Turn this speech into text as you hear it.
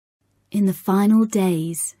In the final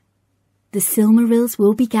days, the Silmarils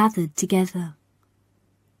will be gathered together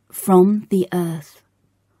from the earth,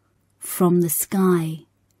 from the sky,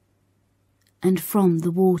 and from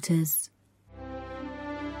the waters.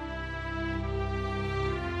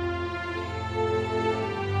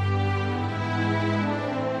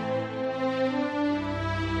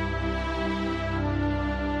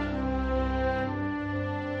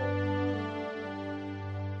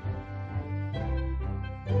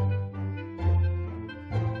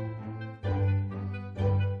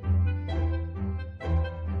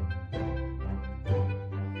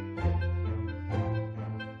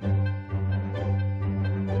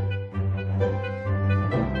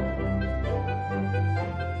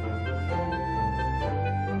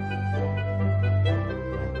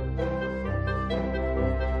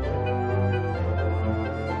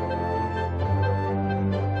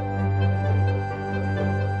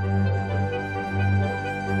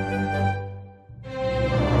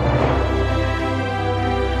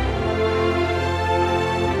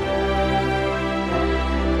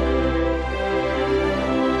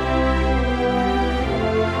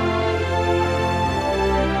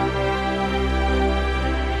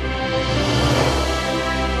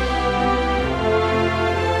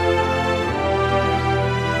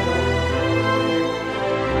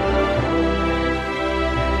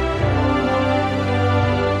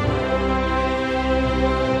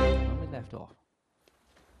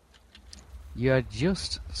 You had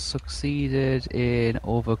just succeeded in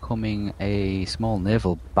overcoming a small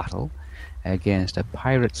naval battle against a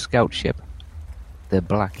pirate scout ship, the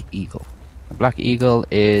Black Eagle. The Black Eagle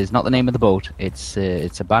is not the name of the boat; it's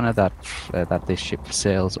a banner that this ship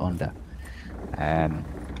sails under.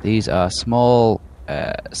 These are small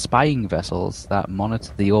spying vessels that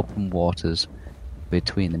monitor the open waters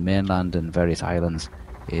between the mainland and various islands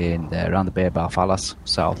around the Bay of Balfalas,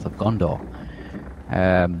 south of Gondor.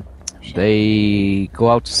 They go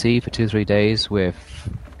out to sea for 2-3 days with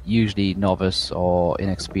usually novice or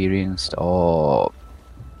inexperienced or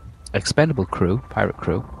expendable crew, pirate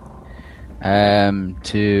crew,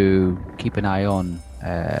 to keep an eye on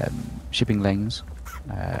shipping lanes,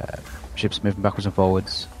 ships moving backwards and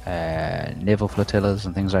forwards, naval flotillas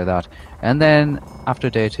and things like that. And then after a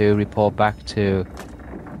day or two, report back to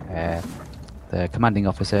the commanding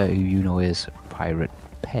officer, who you know is Pirate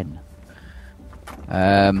Penn.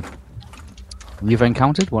 We've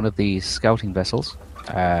encountered one of these scouting vessels,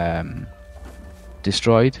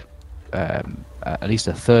 destroyed at least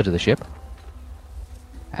a third of the ship,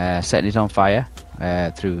 setting it on fire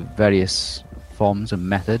through various forms and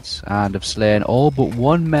methods, and have slain all but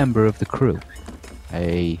one member of the crew,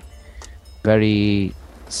 a very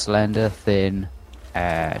slender, thin,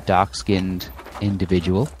 dark-skinned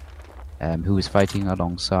individual who was fighting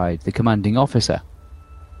alongside the commanding officer.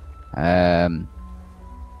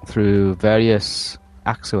 Through various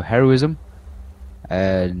acts of heroism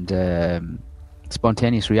and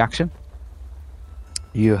spontaneous reaction,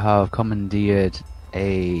 you have commandeered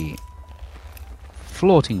a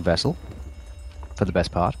floating vessel, for the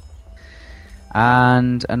best part,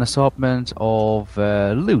 and an assortment of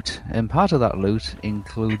loot. And part of that loot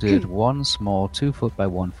included one small 2 foot by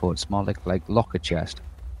 1 foot, small like locker chest,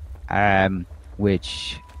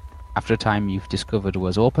 which after a time you've discovered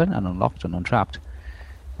was open and unlocked and untrapped.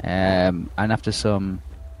 And after some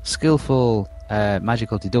skillful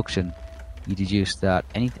magical deduction, you deduce that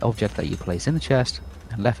any object that you place in the chest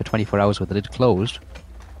and left for 24 hours with the lid closed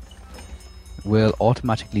will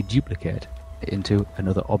automatically duplicate into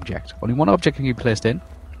another object. Only one object can be placed in.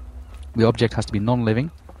 The object has to be non-living.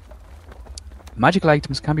 Magical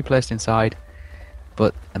items can be placed inside,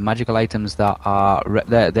 but the magical items that are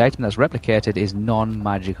the item that's replicated is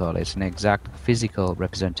non-magical. It's an exact physical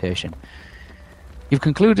representation. You've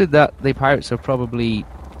concluded that the pirates have probably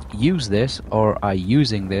used this or are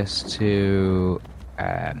using this to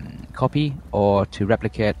copy or to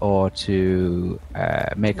replicate or to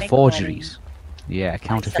make forgeries. Yeah,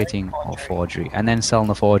 counterfeiting or forgery. And then selling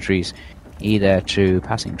the forgeries either to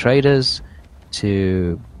passing traders,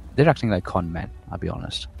 to... They're acting like con men, I'll be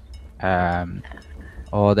honest.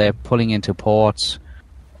 Or they're pulling into ports,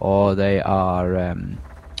 or they are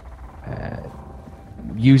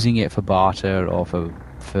using it for barter or for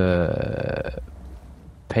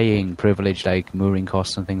paying privilege like mooring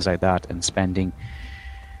costs and things like that, and spending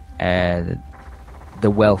the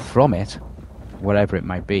wealth from it, whatever it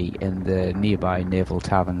might be, in the nearby naval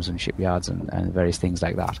taverns and shipyards and various things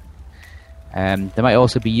like that. They might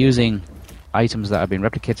also be using items that have been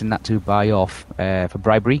replicated in that to buy off for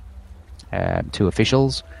bribery to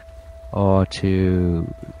officials or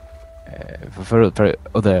to for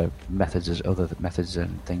other methods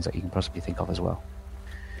and things that you can possibly think of as well.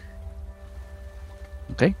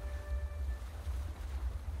 Okay.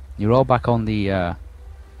 You're all back on the.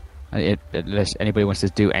 Unless anybody wants to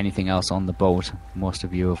do anything else on the boat, most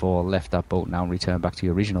of you have all left that boat now and returned back to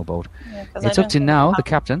your original boat. Yeah, It's up to now the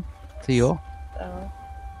captain, Theo,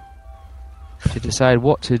 to decide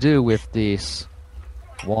what to do with this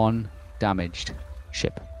one damaged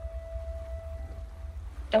ship.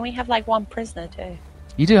 Don't we have like one prisoner too?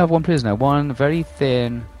 You do have one prisoner, one very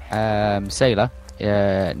thin sailor,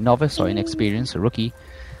 novice or inexperienced, a rookie,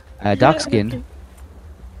 dark-skinned.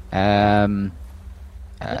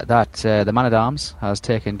 That the man-at-arms has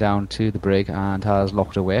taken down to the brig and has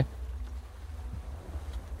locked away.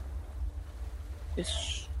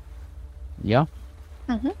 Yeah.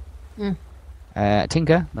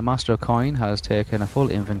 Tinker, the master of coin, has taken a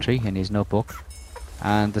full inventory in his notebook,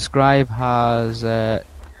 and the scribe has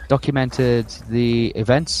documented the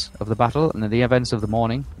events of the battle and the events of the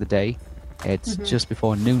morning, the day. It's just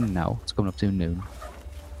before noon now. It's coming up to noon.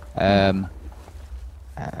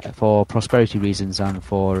 For prosperity reasons and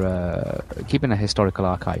for keeping a historical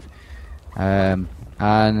archive. And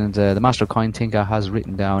the Master of Coin Tinker has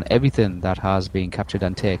written down everything that has been captured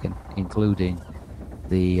and taken, including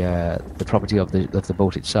the property of the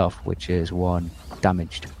boat itself, which is one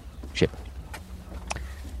damaged ship.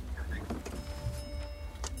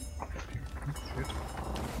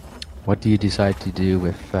 What do you decide to do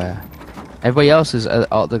with everybody else? Is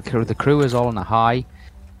the crew is all on a high.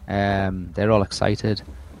 They're all excited.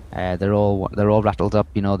 They're all rattled up.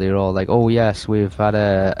 You know, they're all like, "Oh yes, we've had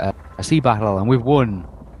a sea battle and we've won."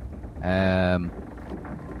 And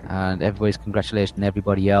everybody's congratulating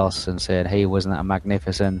everybody else and said, "Hey, wasn't that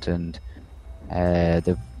magnificent?" And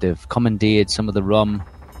they've commandeered some of the rum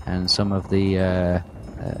and some of the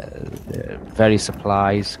various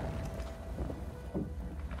supplies.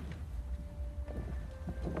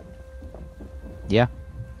 Yeah.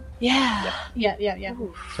 Yeah. Yeah.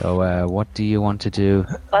 So, what do you want to do?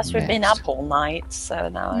 Plus, we've been next? up all night, so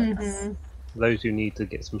now it's... Those who need to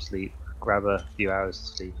get some sleep, grab a few hours of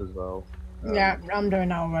sleep as well. Yeah, I'm doing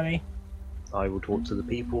that already. I will talk to the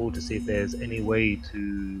people to see if there's any way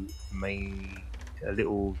to make a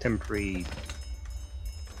little temporary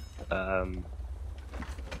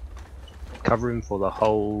covering for the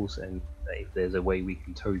holes, and if there's a way we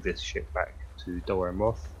can tow this ship back to Dor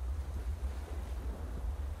Amroth.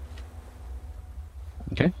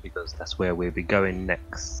 Okay. Because that's where we'll be going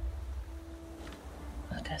next.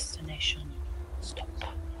 A destination. Stop.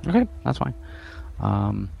 Okay, that's fine.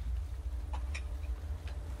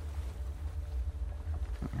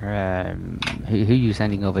 Who are you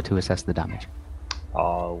sending over to assess the damage?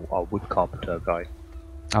 Our wood carpenter guy.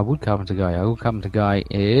 Our wood carpenter guy. Our wood carpenter guy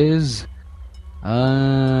is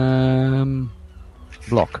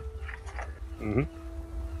Block.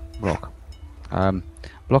 Block.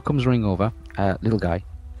 Block comes running over. Little guy.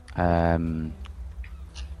 Kind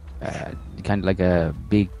of like a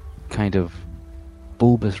big, kind of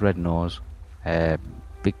bulbous red nose,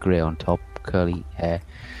 big grey on top, curly hair,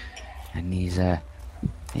 and he's got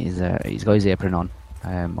his apron on.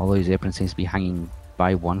 Although his apron seems to be hanging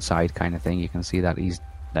by one side, kind of thing. You can see that he's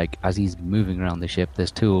like, as he's moving around the ship,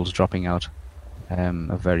 there's tools dropping out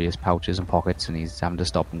of various pouches and pockets, and he's having to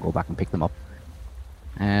stop and go back and pick them up.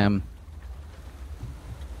 And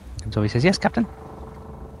so he says, "Yes, Captain."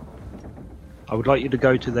 I would like you to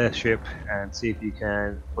go to their ship and see if you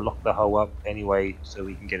can block the hull up anyway, so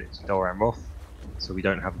we can get it to Dor Amroth, so we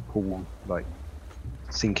don't have a pool, like,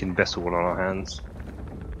 sinking vessel on our hands.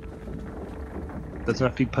 Doesn't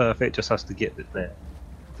have to be perfect, just has to get it there.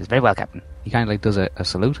 Says, "Very well, Captain." He kind of like does a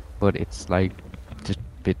salute, but it's like just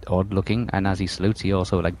a bit odd looking, and as he salutes, he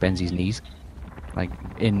also like bends his knees, like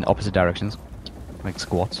in opposite directions, like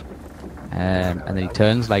squats. And then he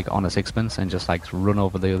turns like on a sixpence and just like run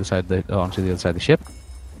over the other side onto the other side of the ship.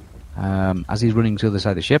 As he's running to the other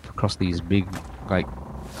side of the ship, across these big like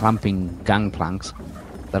clamping gangplanks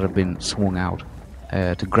that have been swung out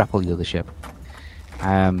to grapple the other ship,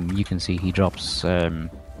 you can see he drops a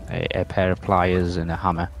pair of pliers and a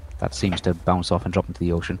hammer that seems to bounce off and drop into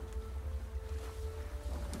the ocean.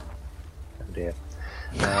 Oh dear.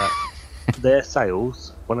 Their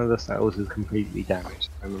sails, one of the sails is completely damaged,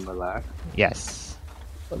 I remember that. Yes.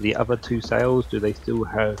 But the other two sails, do they still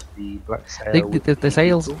have the black sail? The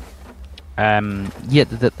sails. Yeah,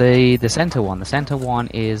 the center one. The center one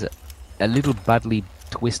is a little badly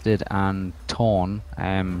twisted and torn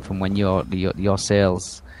from when your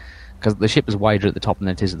sails, because the ship is wider at the top than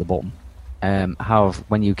it is at the bottom.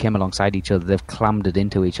 When you came alongside each other, they've clambered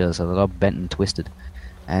into each other, so they're all bent and twisted,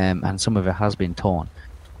 and some of it has been torn.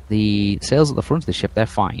 The sails at the front of the ship, they're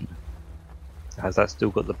fine. Has that still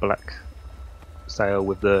got the black sail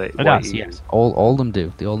with the It white does, eagle? yes. All of them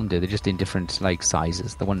do. All of them do. They're just in different like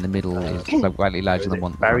sizes. The one in the middle is like slightly larger Is than it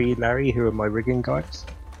one. Barry, Larry, who are my rigging guys?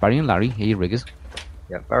 Barry and Larry, here you riggers.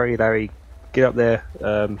 Yeah, Barry, Larry, get up there.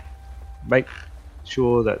 Make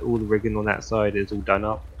sure that all the rigging on that side is all done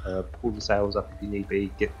up. Pull the sails up if you need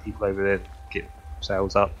be. Get people over there. Get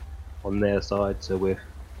sails up on their side. So we're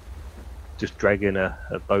just dragging a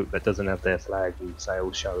boat that doesn't have their flag and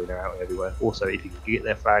sails showing out everywhere. Also, if you can get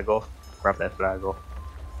their flag off, grab their flag off.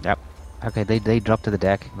 Yep. Okay, they drop to the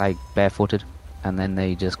deck like barefooted, and then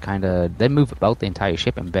they just kind of they move about the entire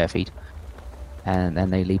ship in bare feet, and then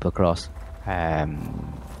they leap across.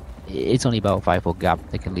 It's only about a 5-foot gap.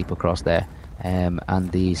 They can leap across there, and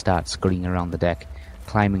they start scurrying around the deck,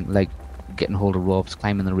 climbing, like getting hold of ropes,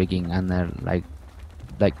 climbing the rigging, and they're like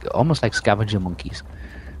almost like scavenger monkeys,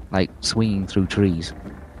 like swinging through trees.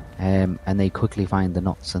 And they quickly find the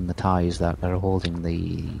knots and the ties that are holding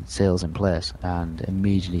the sails in place, and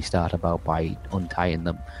immediately start about by untying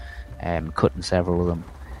them, cutting several of them,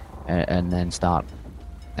 and then start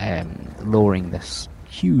lowering this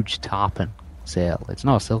huge tarpon sail. It's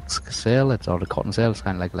not a silk sail, it's or a cotton sail. It's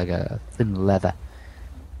kind of like a thin leather.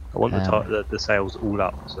 I want the sails all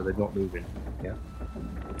up so they're not moving. Yeah.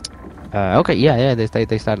 Okay, yeah.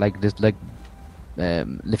 They start like just like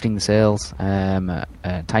lifting the sails,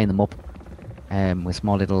 tying them up with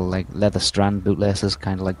small little like leather strand bootlaces,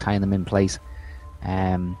 kind of like tying them in place.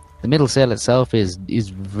 The middle sail itself is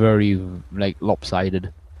very like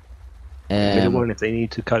lopsided. Middle one, if they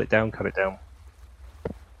need to cut it down, cut it down.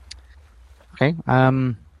 Okay.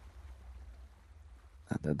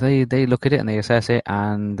 They look at it and they assess it,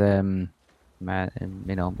 and you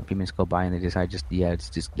know, a few minutes go by and they decide let's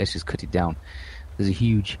just cut it down. There's a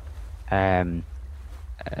huge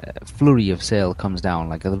flurry of sail comes down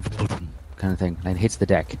like a kind of thing, and hits the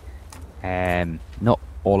deck. Not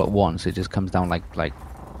all at once. It just comes down like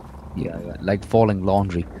falling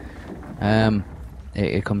laundry.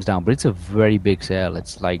 It comes down, but it's a very big sail.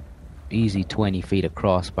 It's like easy 20 feet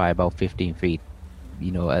across by about 15 feet.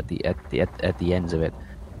 You know, at the ends of it,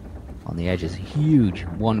 on the edges, huge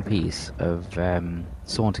one piece of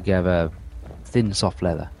sewn together thin soft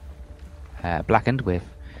leather, blackened with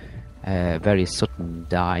various soot and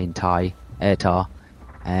dye and tar,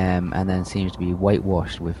 and then seems to be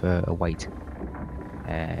whitewashed with a white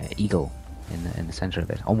eagle in the center of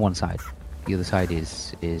it on one side. The other side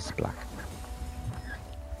is black.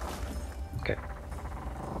 Okay.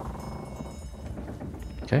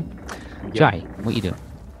 Jai, what are you doing?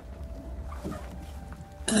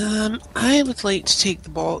 I would like to take the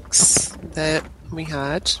box that we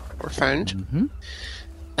had or found,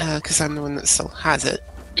 because I'm the one that still has it,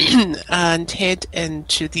 and head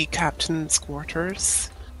into the captain's quarters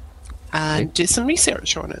and do some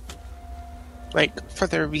research on it. Like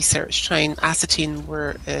further research, try and ascertain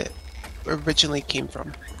where it originally came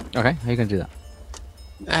from. Okay, how are you going to do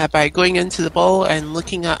that? By going into the ball and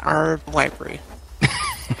looking at our library.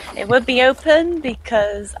 It would be open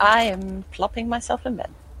because I am plopping myself in bed.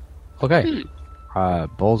 Okay.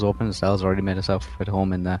 Ball's open, Sal's already made herself at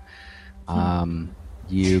home in there.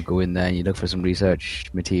 You go in there and you look for some research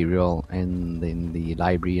material in the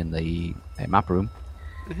library and the map room,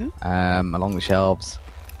 along the shelves.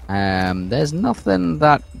 There's nothing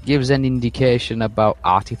that gives an indication about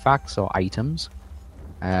artifacts or items.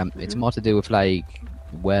 It's more to do with like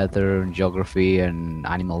weather and geography and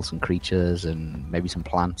animals and creatures and maybe some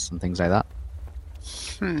plants and things like that.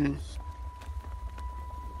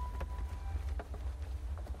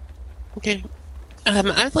 Okay.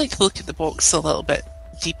 I'd like to look at the box a little bit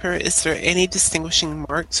deeper. Is there any distinguishing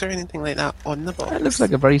marks or anything like that on the box? It looks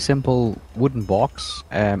like a very simple wooden box.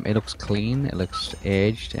 It looks clean. It looks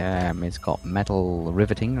aged. It's got metal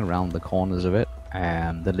riveting around the corners of it.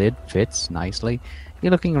 The lid fits nicely.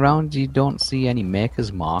 You're looking around. You don't see any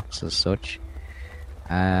maker's marks as such.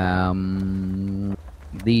 The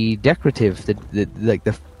decorative, the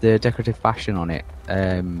decorative fashion on it,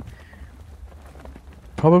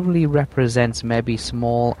 probably represents maybe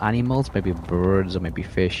small animals, maybe birds or maybe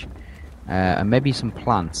fish, and maybe some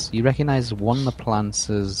plants. You recognize one of the plants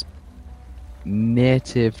as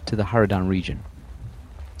native to the Haradan region.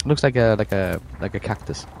 It looks like a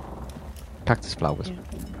cactus flowers.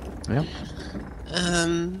 Yeah.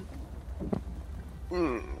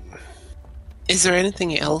 Is there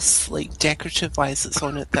anything else, like decorative-wise, that's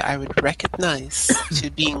on it that I would recognise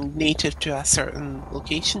to being native to a certain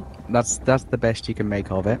location? That's the best you can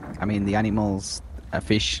make of it. I mean, the animals, a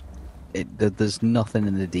fish. There's nothing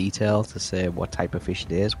in the detail to say what type of fish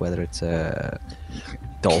it is, whether it's a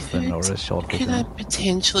dolphin or a short Could I fish.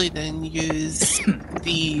 potentially then use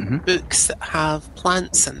the Mm-hmm. books that have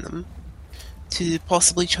plants in them to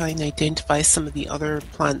possibly try and identify some of the other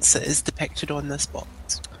plants that is depicted on this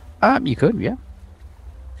box? You could, yeah.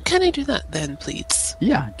 Can I do that then, please?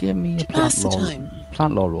 Yeah, give me a pass the time.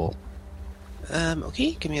 plant law roll.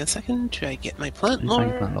 Okay, give me a second. Try get my plant Please find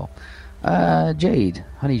lore. plant law. Jade,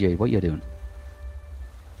 Honey Jade, what you doing?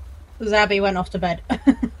 Zabby went off to bed.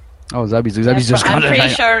 Oh, Zabby's just I'm gone to pretty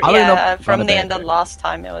bed. sure, I don't know. yeah, Gone from to the bed. end of last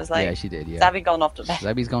time, it was like, Yeah, she did, yeah. Zabby gone off to bed.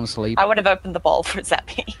 Zabby's gone to sleep. I would have opened the ball for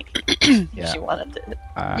Zabby if Yeah. she wanted to.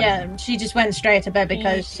 Yeah, she just went straight to bed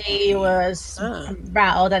because she was Ah.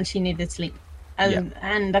 rattled and she needed sleep.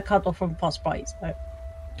 And a cuddle from Poss Boy. So.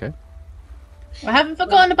 Okay. I haven't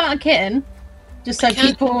forgotten about a kitten, just so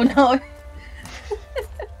people will know.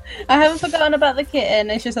 I haven't forgotten about the kitten,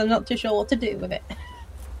 it's just I'm not too sure what to do with it.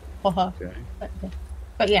 For her. Okay.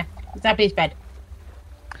 But yeah, Zabby's bed.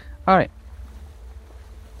 Alright.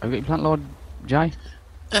 Have you got your plant law, Jai?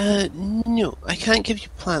 No, I can't give you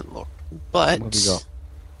plant lore, What have you but got?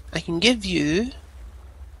 I can give you.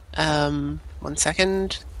 1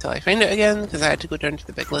 second till I find it again because I had to go down to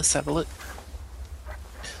the big list to have a look.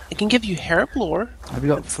 I can give you herb lore. Have you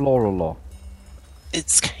got floral law?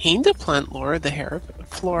 It's kind of plant lore, the herb.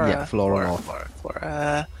 Flora. Yeah, flora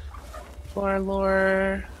lore. Flora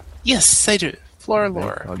lore. Yes, I do. Flora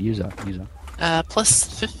lore. I'll use that. Plus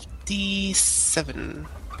 57.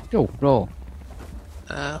 Go, roll.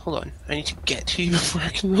 Hold on. I need to get to you before I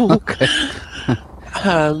can roll. Okay.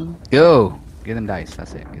 Go! Give them dice,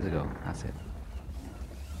 that's it. Give it a go. That's it.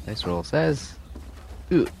 This roll says...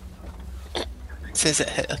 Ooh. It says it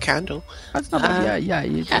hit a candle. That's not bad. Yeah,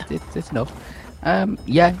 it's enough.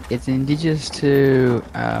 Yeah, it's indigenous to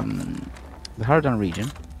the Haradan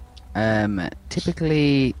region.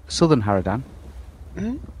 Typically southern Haradan.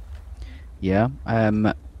 Mhm. Yeah.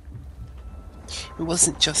 It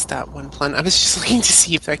wasn't just that one plant. I was just looking to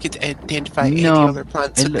see if I could identify any No, other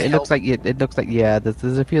plants. it that looks help. like it looks like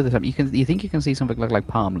there's a few other times you think you can see something look like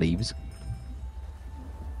palm leaves.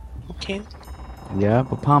 Okay. Yeah,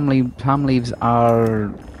 but palm leaves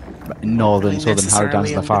are northern, really southern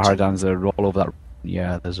necessarily Haradans. The far indigenous. Haradans are all over that.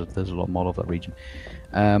 Yeah, there's a lot more of that region.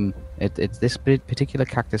 It's this particular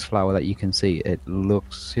cactus flower that you can see. It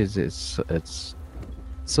looks it's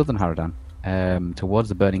southern Haradan, towards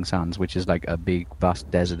the Burning Sands, which is like a big, vast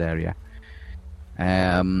desert area.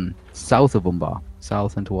 South of Umbar,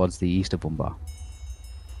 south and towards the east of Umbar.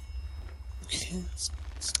 Okay.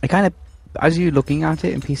 I kind of, as you're looking at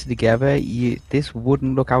it and piece it together, this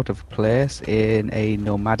wouldn't look out of place in a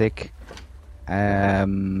nomadic,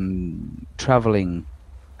 traveling,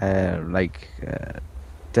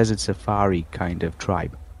 desert safari kind of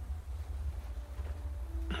tribe.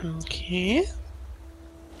 Okay.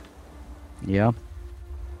 Yeah.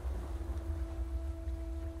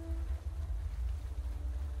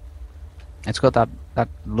 It's got that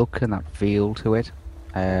look and that feel to it.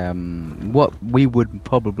 What we would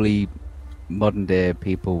probably modern day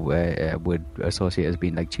people would associate as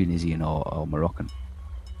being like Tunisian or Moroccan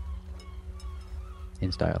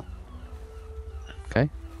in style. Okay.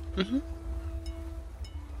 Mhm.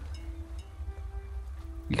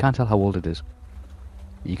 You can't tell how old it is.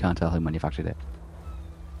 You can't tell who manufactured it.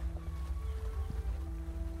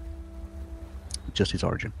 Just its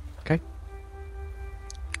origin. Okay.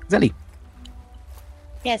 Zelly.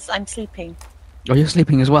 Yes, I'm sleeping. Oh, you're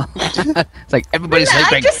sleeping as well. It's like everybody's I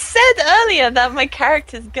sleeping. just said earlier that my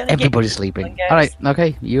character's gonna Everybody's get sleeping. and goes. All right.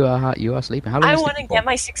 Okay. You are sleeping. How long I are you want to sleeping get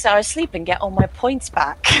my 6 hours sleep and get all my points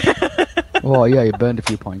back. for? Oh yeah, you burned a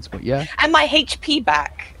few points, but yeah. And my HP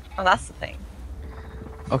back. Oh, that's the thing.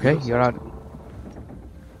 Okay, you're out.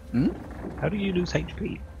 How do you lose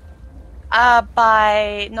HP?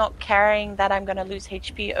 By not caring that I'm gonna lose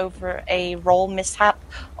HP over a roll mishap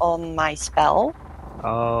on my spell.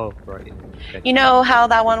 Oh, right. Okay. You know how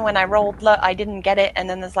that one when I rolled low, I didn't get it, and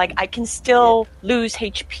then there's like I can still lose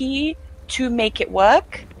HP to make it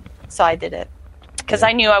work. So I did it because Yeah.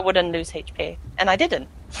 I knew I wouldn't lose HP, and I didn't.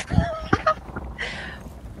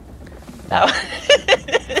 No.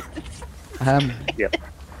 Yep.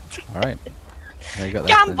 All right. There you got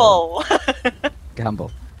that. Gamble.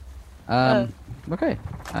 Gamble. Okay.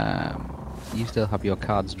 You still have your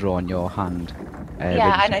cards drawn in your hand. Ready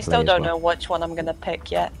Yeah, to and I play still as don't well. know which one I'm gonna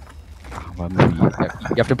pick yet. Well, maybe you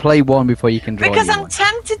have to play one before you can draw. Because a new I'm one.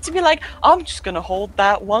 tempted to be like, I'm just gonna hold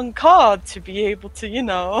that one card to be able to, you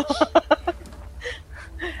know,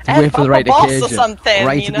 To wait for the right boss occasion. or something,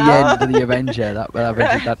 right you at know? the end of the Avenger.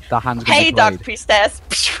 That hand's gonna Hey, be Dark played. Priestess.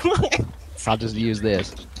 I'll just use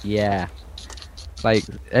this. Yeah. It's like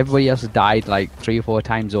everybody else has died like 3 or 4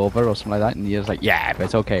 times over or something like that, and you're just like, yeah, but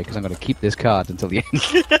it's okay because I'm going to keep this card until the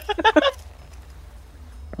end.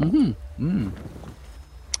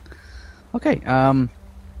 Okay.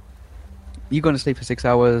 You going to sleep for 6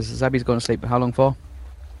 hours? Zabby's going to sleep. How long for?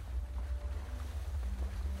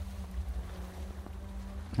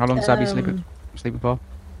 How long is Zabby sleeping for?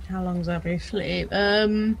 How long's Abby sleep?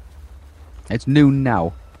 It's noon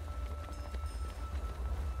now.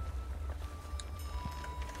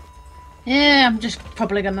 Yeah, I'm just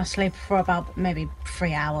probably gonna sleep for about maybe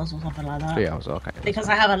 3 hours or something like that. 3 hours, okay. Because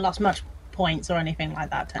I haven't lost much points or anything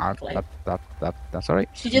like that. Technically, That's alright.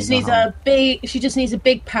 she just needs a big. She just needs a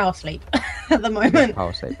big power sleep at the moment.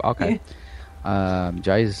 Power sleep. Okay.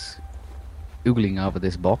 Jai's oogling over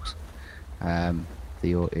this box.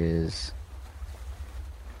 Theo is.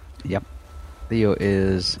 Yep. Theo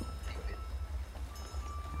is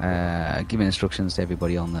giving instructions to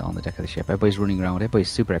everybody on the deck of the ship. Everybody's running around.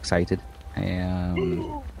 Everybody's super excited.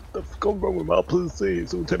 Stuff's gone wrong with my PC.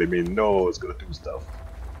 It's all telling me no, it's gonna do stuff.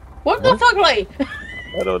 What the fuck, like?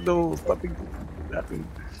 I don't know. Something happened.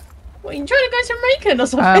 What, you trying to go to Macon or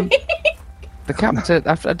something? The captain said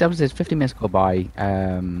after 15 minutes go by,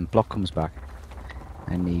 Block comes back,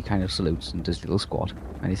 and he kind of salutes and does a little squat,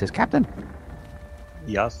 and he says, "Captain,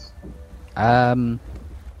 Yes.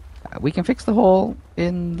 we can fix the hole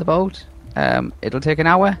in the boat. It'll take an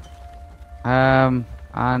hour.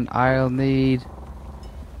 And I'll need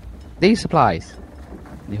these supplies."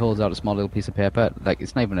 And he holds out a small little piece of paper. Like,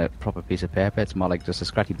 it's not even a proper piece of paper. It's more like just a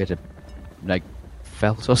scratchy bit of, like,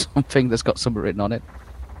 felt or something that's got something written on it.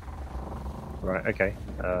 Right. Okay.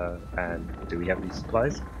 And do we have these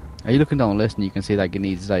supplies? Are you looking down the list and you can see like it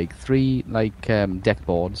needs like 3 like deck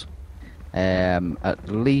boards, at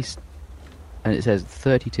least, and it says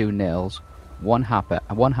 32 nails, 1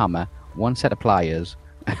 hammer, 1 set of pliers,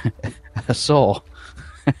 a saw,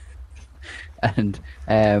 and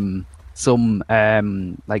some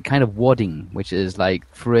like kind of wadding, which is like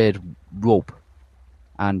frayed rope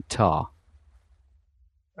and tar.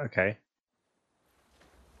 Okay.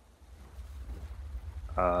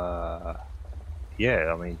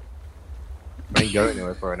 Yeah, I mean, we ain't going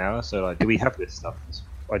anywhere for an hour, so like, do we have this stuff?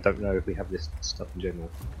 I don't know if we have this stuff in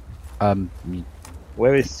general.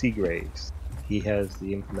 Where is Seagraves? He has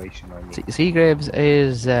the information I need. Seagraves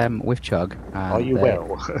is with Chug. And, Are you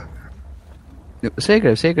well?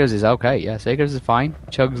 Seagraves is okay. Yeah, Seagraves is fine.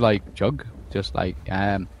 Chug's like Chug, just like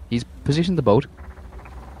he's positioned the boat,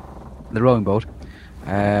 the rowing boat,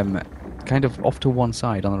 kind of off to one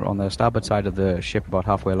side on the starboard side of the ship, about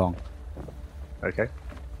halfway along. Okay.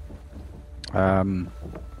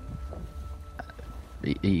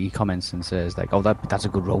 He comments and says like, "Oh, that's a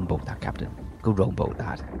good rowing boat, that captain. Good rowing boat,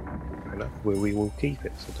 that." Enough. We will keep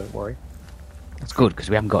it, so don't worry. That's good because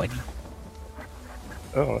we haven't got any.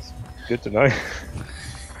 Oh, that's good to know.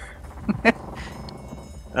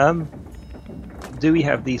 Do we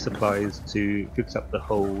have these supplies to fix up the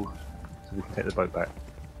hole so we can take the boat back?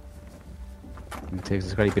 He takes a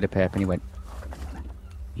scratchy bit of paper and he went,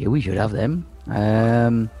 "Yeah, we should have them.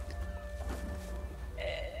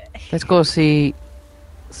 Let's go see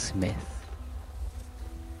Smith."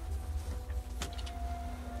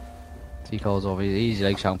 So he calls over. He's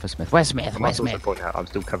like shouting for Smith. "Where's Smith? I Where's must also Smith?" point out I'm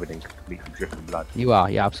still covered in complete dripping blood. You are.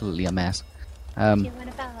 You're absolutely a mess. Do you want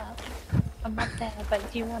a bath? I'm not there, but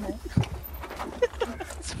do you want it?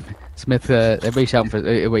 Smith. Everybody shouting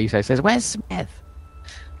for. What he says, "Where's Smith?"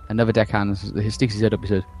 Another deckhand sticks his head up. He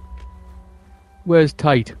says, "Where's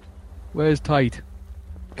Tight? Where's Tight?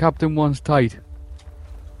 Captain wants Tight."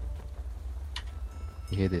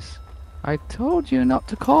 You hear this? "I told you not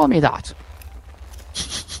to call me that."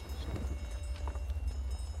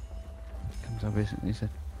 Comes over and he said,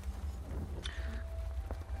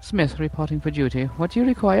 "Smith reporting for duty. What do you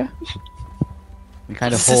require?" He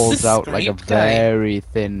kind of Is this holds the out like a straight guy? very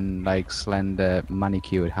thin, like slender,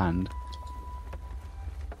 manicured hand.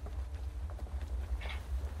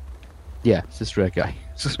 Yeah, it's a straight guy.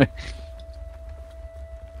 Says,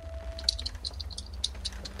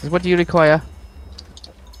 "What do you require?"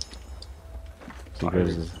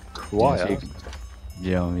 Quiet.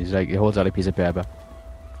 You know, he's like, he holds out a piece of paper,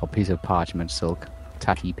 a piece of parchment, silk,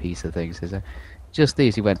 tacky piece of things. Says, "Just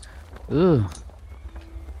these." He went, "Ugh."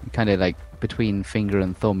 Kind of like between finger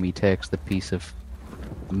and thumb, he takes the piece of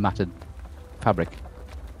matted fabric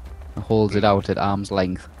and holds it out at arm's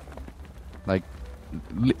length, like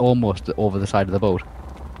almost over the side of the boat,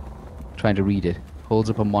 trying to read it.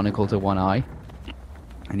 Holds up a monocle to one eye,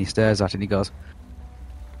 and he stares at it and he goes,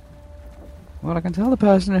 "Well, I can tell the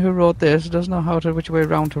person who wrote this doesn't know which way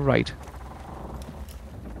round to write.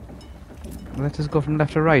 Let us go from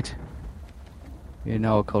left to right." in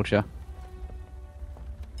our culture.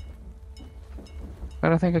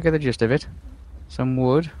 But I think I get the gist of it. Some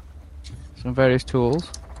wood, some various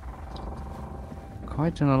tools.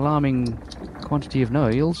 Quite an alarming quantity of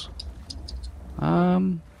nails.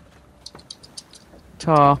 Tar.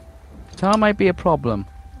 Tar might be a problem.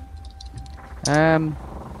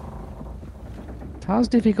 Tar's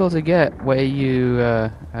difficult to get where you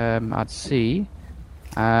at sea.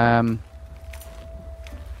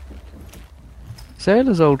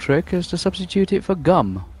 Sailor's old trick is to substitute it for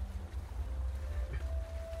gum.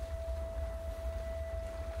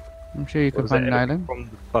 I'm sure you can find an island. From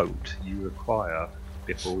the boat you require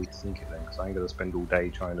before we sink it then, because I ain't going to spend all day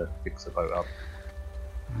trying to fix the boat up.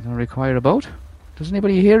 I don't require a boat. Does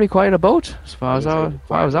anybody here require a boat? As far as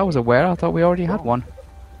I was aware, I thought we already had one.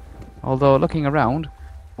 Although looking around,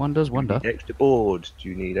 one does wonder. Do you need extra board? Do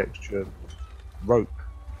you need extra rope?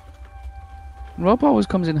 Rope always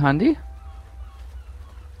comes in handy.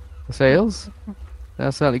 The sails,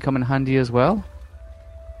 they'll certainly come in handy as well.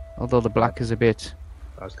 Although the black is a bit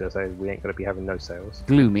I was going to say, we ain't going to be having no sails.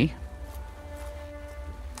 gloomy.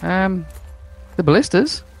 The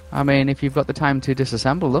ballistas, I mean, if you've got the time to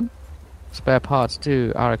disassemble them, spare parts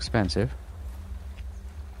too are expensive.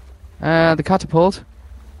 The catapult,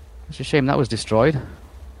 it's a shame that was destroyed.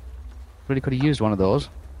 Really could have used one of those.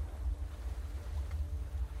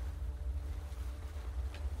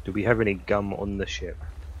 Do we have any gum on the ship?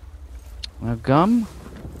 Gum?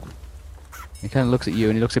 He kind of looks at you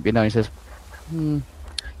and he looks at you now and he says,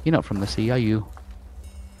 you're not from the sea, are you?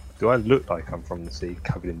 Do I look like I'm from the sea,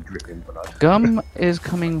 covered in dripping blood? Gum is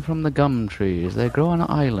coming from the gum trees. They grow on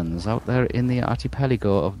islands out there in the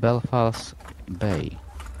archipelago of Belfast Bay.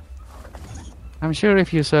 I'm sure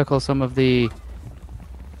if you circle some of the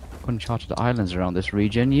uncharted islands around this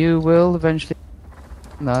region, you will eventually...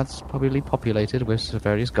 That's probably populated with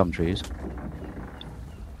various gum trees.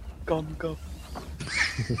 Gum.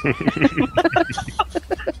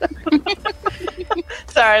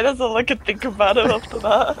 Sorry, that's all I could think about it after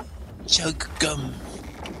that. Chug gum.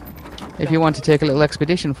 If you want to take a little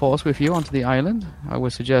expedition force with you onto the island, I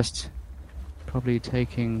would suggest probably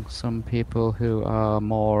taking some people who are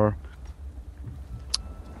more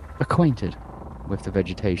acquainted with the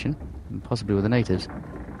vegetation, and possibly with the natives.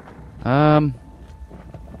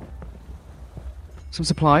 Some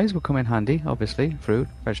supplies will come in handy, obviously. Fruit,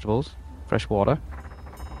 vegetables, fresh water.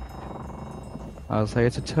 I'll say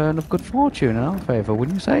it's a turn of good fortune in our favour,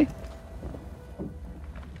 wouldn't you say?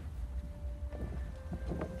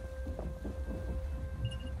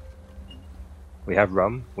 We have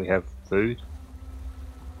rum, we have food.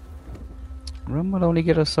 Rum will only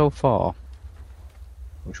get us so far.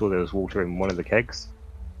 I'm sure there was water in one of the kegs.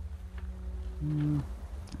 I'll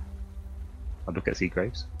look at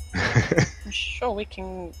Seagraves. I'm sure we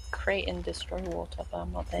can create and destroy water, but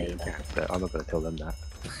I'm not there either. I'm not going to tell them that.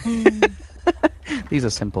 These are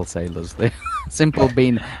simple sailors. They simple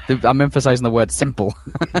being. I'm emphasising the word simple.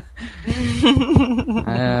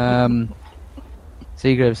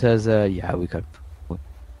 Seagrave says, "Yeah, we could.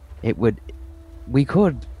 We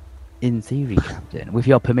could, in theory, Captain, with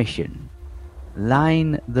your permission,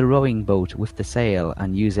 line the rowing boat with the sail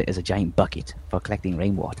and use it as a giant bucket for collecting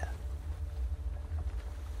rainwater."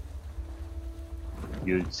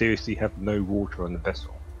 You seriously have no water on the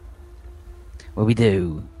vessel? Well, we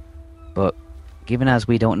do, but given as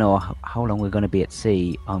we don't know how long we're going to be at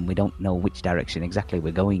sea and we don't know which direction exactly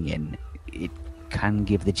we're going in, it can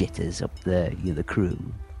give the jitters up the crew.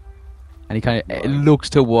 And he kind of looks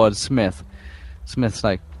towards Smith. Smith's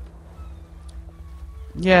like,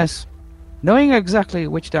 yes, knowing exactly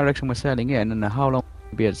which direction we're sailing in and how long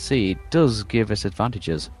we'll be at sea does give us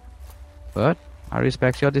advantages. But I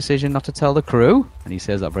respect your decision not to tell the crew. And he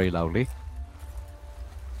says that very loudly.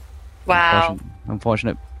 Wow.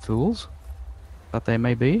 Unfortunate fools that they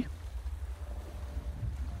may be.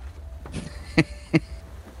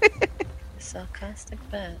 Sarcastic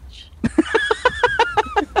bitch.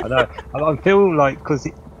 I know. I feel like, because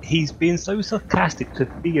he's being so sarcastic to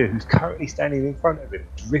Theo, who's currently standing in front of him,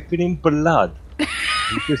 dripping in blood.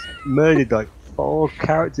 He's just murdered like 4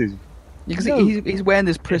 characters. Because he's wearing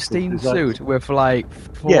this pristine suit with like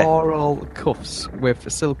floral cuffs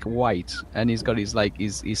with silk white, and he's got his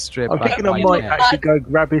strip. I'm thinking I might actually go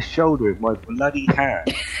grab his shoulder with my bloody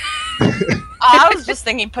hand. I was just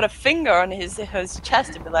thinking, put a finger on his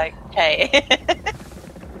chest and be like, "Hey,"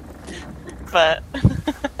 but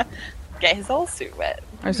get his whole suit wet.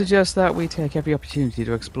 I suggest that we take every opportunity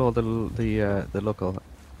to explore the local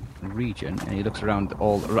region. And he looks around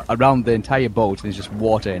around the entire boat, and there's just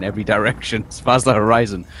water in every direction as far as the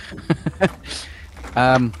horizon.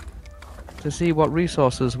 to see what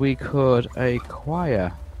resources we could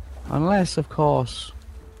acquire. Unless, of course,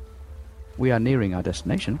 we are nearing our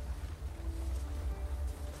destination.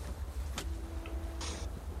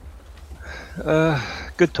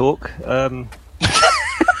 Good talk.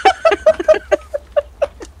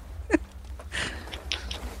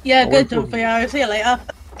 Yeah, good job for you. See you later.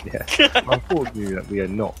 Yeah. Unfortunately, that we are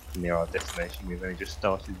not near our destination. We've only just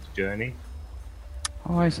started the journey.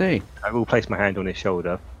 Oh, I see. I will place my hand on his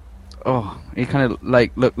shoulder. Oh, he kind of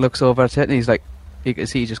like looks over at it, and he's like, you can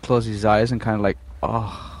see he just closes his eyes and kind of like,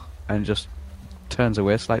 oh, and just turns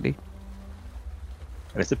away slightly.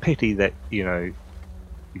 And it's a pity that, you know,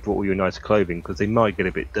 you brought all your nice clothing, because they might get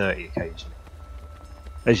a bit dirty occasionally.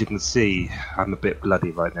 As you can see, I'm a bit bloody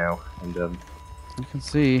right now, and You can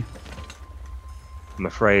see. I'm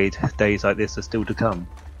afraid days like this are still to come.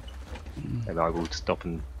 And I will stop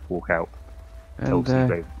and walk out.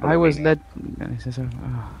 And I was led. And he says,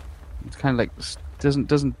 it's kind of like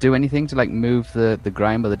doesn't do anything to like move the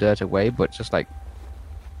grime or the dirt away, but just like,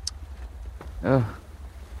 oh.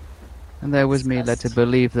 And there was me led to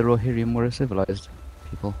believe the Rohirrim were a civilized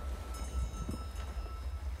people.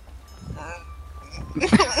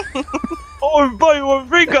 Oh, my one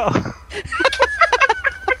finger!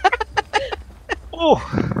 Oh!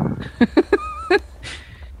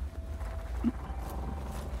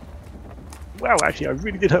 Wow, actually, I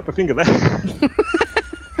really did hurt my finger there.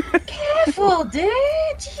 Careful, dude!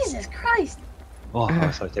 Jesus Christ! Oh, I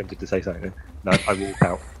was so tempted to say something. No, I walk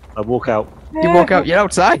out. I walk out. You walk out. You're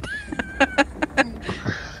outside.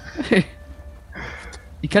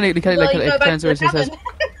 You kind of like it turns around and says,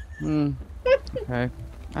 "Okay,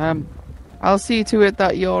 I'll see to it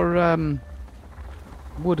that your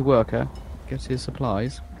woodworker gets his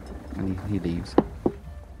supplies," and he leaves.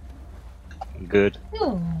 Good.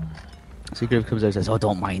 Ooh. So Griff comes out and says, "Oh,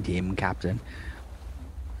 don't mind him, Captain.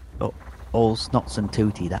 Oh, all snots and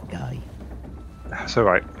tooty, that guy." It's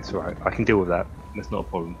alright. It's alright. I can deal with that. That's not a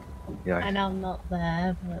problem. You know, And I'm not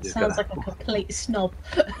there, but it You're sounds gonna- like a complete snob.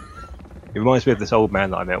 it reminds me of this old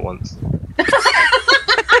man that I met once.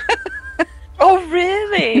 Oh,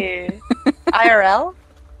 really? IRL?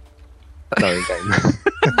 No, in game.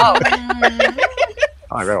 Oh.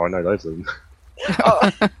 I know those of them.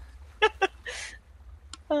 Oh.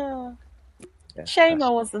 Oh. Yeah, Shame I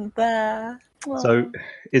wasn't there. So,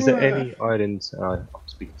 is there any islands, I'm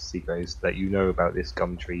speaking to Seagraves, that you know about this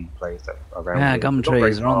Gumtree place that around Yeah, here? gum Not very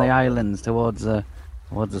trees are on the far. islands towards the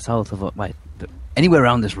south of it. Anywhere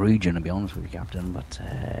around this region, to be honest with you, Captain, but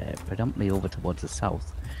predominantly over towards the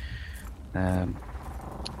south.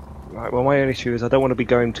 Right, well, my only issue is I don't want to be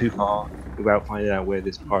going too far without finding out where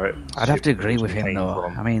this pirate. I'd have to ship agree with him, came though.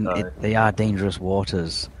 from. I mean, they are dangerous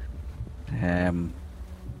waters.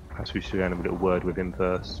 Perhaps we should have a little word with him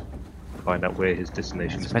first. Find out where his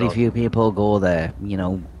destination is. Very few people go there, you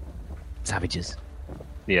know, savages.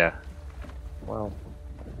 Yeah. Well,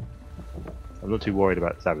 I'm not too worried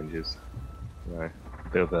about savages. You know, a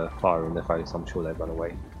bit of a fire in their face. I'm sure they'd run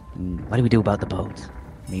away. What do we do about the boat?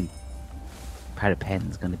 I mean, Pirate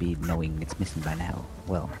Pen's going to be knowing it's missing by now.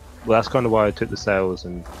 Well, Well, that's kind of why I took the sails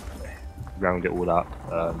and round it all up,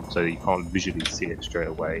 so that you can't visually see it straight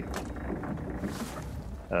away.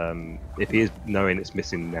 If he is knowing it's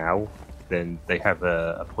missing now, then they have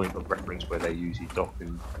a point of reference where they usually dock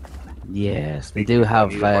and yes, they do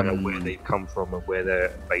have. find out where they've come from and where their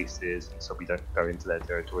base is, and so we don't go into their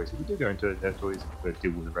territories. If we do go into their territories, we'll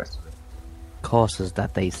deal with the rest of it. courses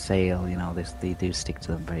that they sail, you know, they do stick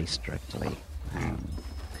to them very strictly.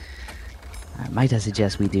 Might I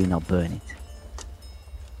suggest we do not burn it?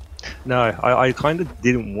 No, I kind of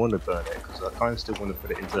didn't want to burn it because I kind of still want to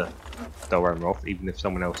put it into Dol Amroth, even if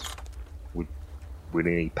someone else would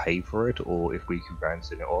willingly pay for it, or if we could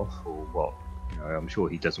ransom it off, or what. You know, I'm sure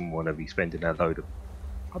he doesn't want to be spending a load of.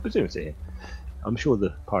 I presume it's him. I'm sure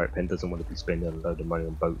the Pirate Pen doesn't want to be spending a load of money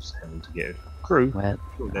on boats and to get a crew. Well,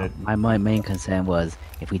 Sure they'd- my main concern was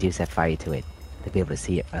if we do set fire to it, they'll be able to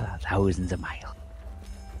see it for thousands of miles.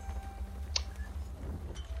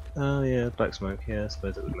 Oh yeah, black smoke. Yeah, I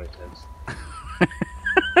suppose it would make sense.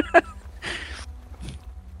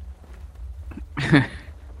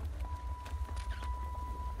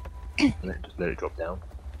 And then just let it drop down.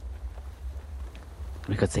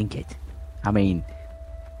 We could sink it. I mean,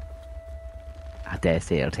 I dare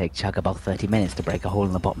say it'll take Chuck about 30 minutes to break a hole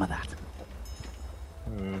in the bottom of that.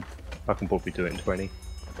 I can probably do it in 20.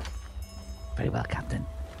 Very well, Captain.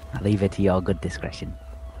 I'll leave it to your good discretion.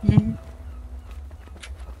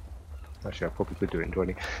 Actually, I probably could do it in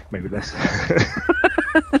 20, maybe less.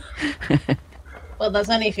 Well, that's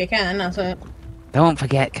only if you can, that's it. Don't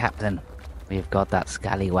forget, Captain, we've got that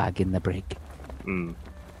scallywag in the brig.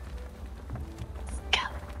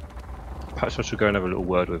 Perhaps I should go and have a little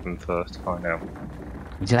word with him first to find out.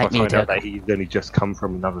 Would you If I like me find to? out that he's only just come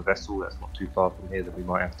from another vessel that's not too far from here, then we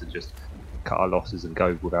might have to just cut our losses and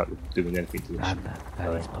go without doing anything to the ship.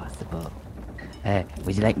 That is possible.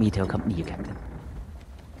 Would you like me to accompany you, Captain?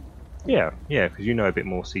 Yeah, because you know a bit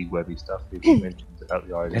more seaworthy stuff. You mentioned about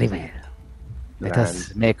the island. Very well. Let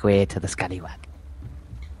us make way to the Scallywag.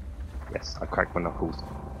 Yes, I cracked my knuckles.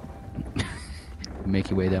 Make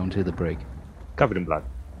your way down to the brig. Covered in blood.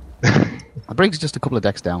 The brig's just a couple of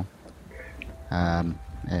decks down.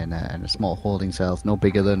 In a small holding cell, no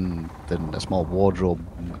bigger than a small wardrobe.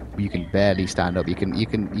 You can barely stand up. You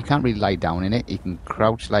can't really lie down in it. You can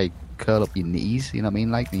crouch, like curl up your knees. You know what I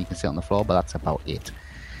mean? Like, and you can sit on the floor, but that's about it.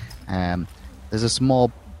 There's a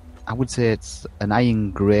small, I would say it's an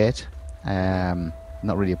iron grate.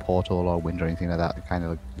 Not really a porthole or window or anything like that. It kind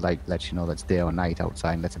of like lets you know that it's day or night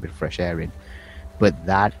outside and lets a bit of fresh air in. But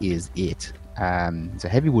that is it. It's a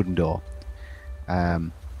heavy wooden door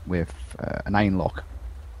with an iron lock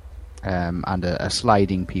and a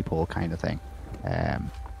sliding peephole kind of thing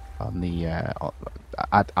on the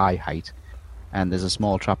at eye height. And there's a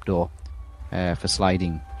small trapdoor for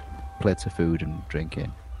sliding plates of food and drink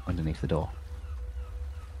in underneath the door.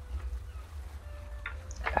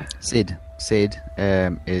 Sid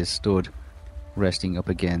is stood resting up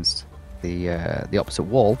against the opposite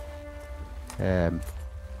wall.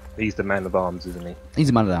 He's the man of arms, isn't he? He's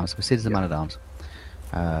a man at arms. Sid's the man at arms,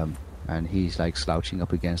 and he's like slouching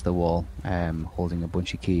up against the wall, holding a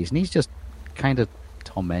bunch of keys, and he's just kind of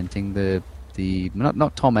tormenting the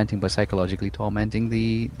not tormenting, but psychologically tormenting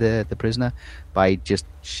the prisoner by just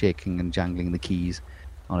shaking and jangling the keys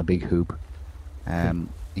on a big hoop.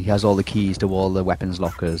 He has all the keys to all the weapons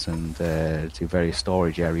lockers and to various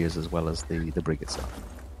storage areas, as well as the brig itself.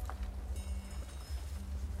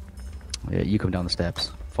 You come down the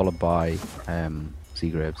steps, followed by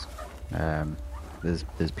Seagraves.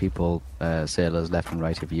 There's people, sailors left and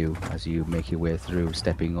right of you as you make your way through,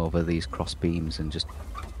 stepping over these cross beams and just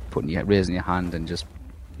raising your hand and just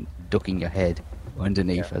ducking your head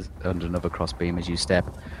underneath under another cross beam as you step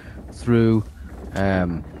through.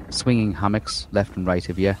 Swinging hammocks left and right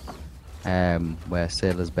of you, where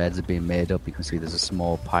sailors' beds are being made up. You can see there's a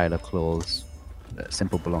small pile of clothes,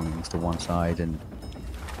 simple belongings to one side, and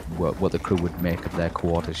what the crew would make of their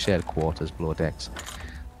quarters, shared quarters below decks.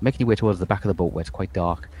 Making your way towards the back of the boat where it's quite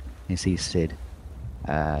dark, you see Sid.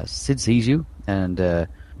 Sid sees you and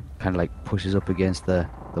kind of like pushes up against the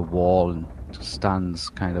wall and stands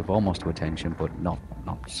kind of almost to attention, but not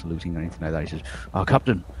saluting or anything like that. He says, "Oh,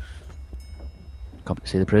 Captain. Come to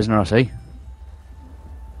see the prisoner, I see."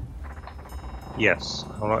 Yes,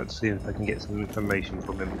 I'd like to see if I can get some information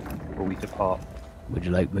from him before we depart. Would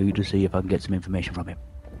you like me to see if I can get some information from him?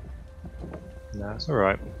 No, that's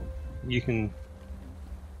alright. You can...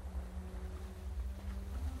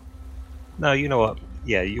 No, you know what?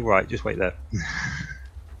 Yeah, you're right, just wait there.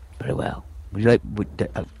 Very well. Would you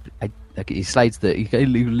like? He slides he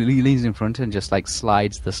leans in front and just like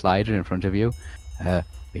slides the slider in front of you.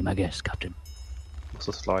 Be my guest, Captain. What's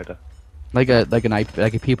a slider? Like a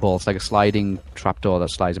peephole. It's like a sliding trapdoor that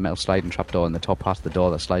slides, a metal sliding trapdoor in the top part of the door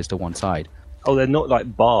that slides to one side. Oh, they're not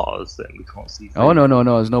like bars then, we can't see through. Oh no,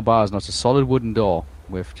 there's no bars. No, it's a solid wooden door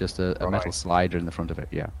with just a metal slider in the front of it.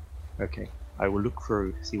 Yeah. Okay, I will look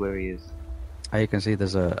through, see where he is. You can see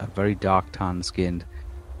there's a very dark tan skinned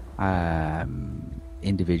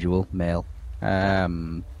individual, male,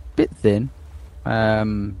 bit thin,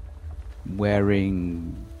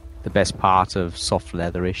 wearing the best part of soft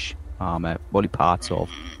leatherish armour, body parts of,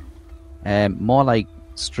 more like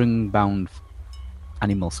string bound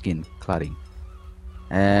animal skin cladding.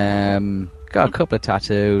 Got a couple of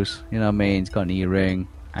tattoos, you know what I mean? He's got an earring,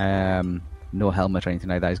 no helmet or anything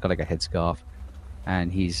like that. He's got like a headscarf,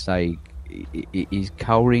 and he's like he's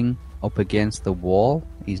cowering up against the wall.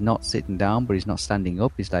 He's not sitting down, but he's not standing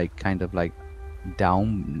up. He's like kind of like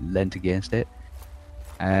down, leant against it.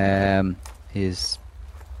 His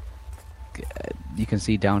you can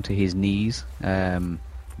see down to his knees.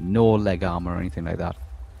 No leg armor or anything like that.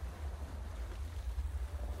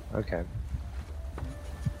 Okay.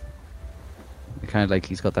 Kind of like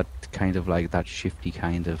he's got that kind of like that shifty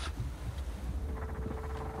kind of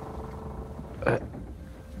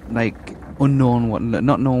like unknown,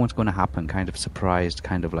 not knowing what's going to happen, kind of surprised,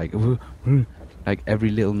 kind of like every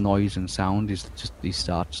little noise and sound he's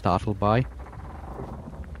startled by.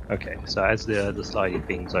 Okay, so as the sliding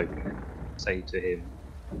thing's open, say to him,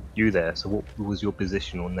 "You there? So what was your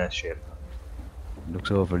position on their ship?" He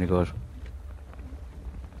looks over and he goes,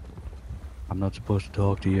 "I'm not supposed to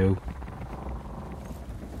talk to you."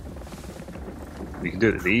 We can do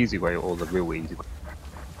it the easy way or the real easy way.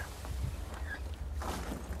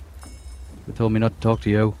 They told me not to talk to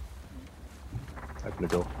you. Open the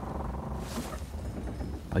door.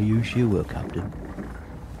 Are you sure, Captain?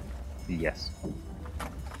 Yes.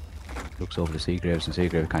 Looks over to Seagraves, and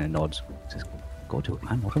Seagraves kind of nods. Says, go to it,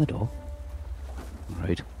 man. Open the door.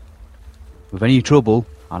 Alright. With any trouble,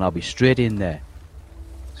 and I'll be straight in there.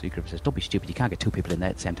 Seagraves says, don't be stupid. You can't get two people in there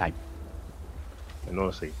at the same time. And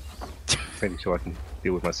honestly, I'm fairly sure I can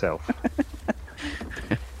deal with myself.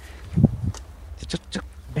 Just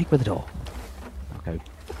make for the door. Okay.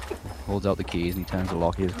 Holds out the keys and he turns the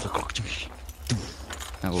lock. He's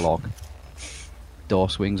and a lock.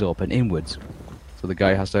 Door swings open inwards. So the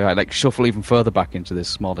guy has to like shuffle even further back into this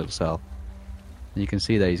small little cell. And you can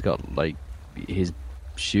see that he's got like his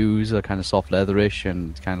shoes are kind of soft leatherish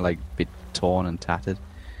and kind of like a bit torn and tattered.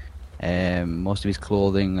 Most of his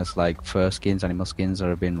clothing is like fur skins, animal skins that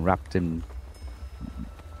have been wrapped and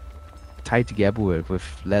tied together with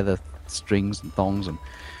leather strings and thongs and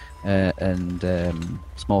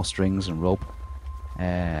small strings and rope.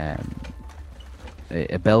 A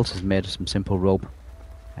belt is made of some simple rope.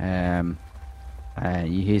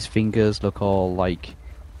 His fingers look all like...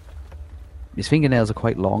 His fingernails are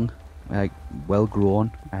quite long, well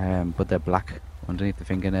grown, but they're black underneath the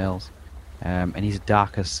fingernails. And he's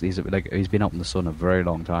darkest. He's been out in the sun a very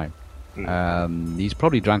long time. He's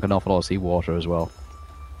probably drank an awful lot of seawater as well.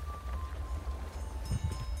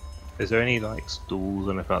 Is there any like stools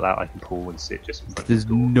or anything like that I can pull and sit just in front There's of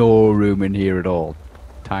the door? no room in here at all.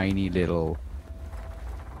 Tiny little,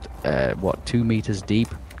 2 meters deep,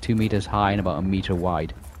 2 meters high, and about a meter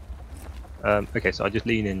wide. Okay, so I just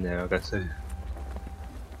lean in there. I go, so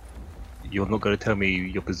you're not going to tell me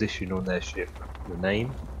your position on their ship, your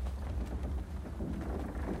name?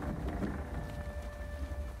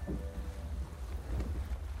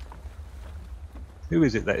 Who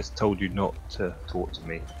is it that has told you not to talk to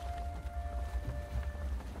me?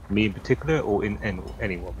 Me in particular, or in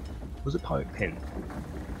anyone? Was it Pirate Penn?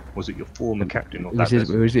 Was it your former captain or that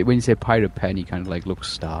person? When you say Pirate Penn, he kind of like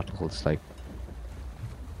looks startled. It's like,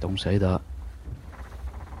 don't say that.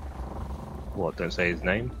 What? Don't say his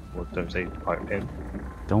name? Or don't say Pirate Penn?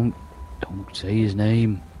 Don't say his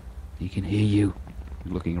name. He can hear you.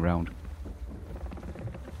 Looking around.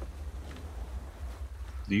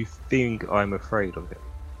 Do you think I'm afraid of him?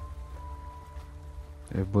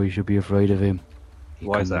 Everybody should be afraid of him.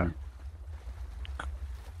 Why is that?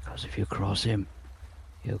 Because if you cross him,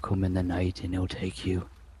 he'll come in the night and he'll take you.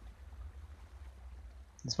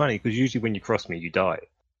 It's funny, because usually when you cross me, you die.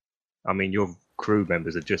 I mean, your crew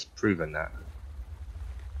members have just proven that.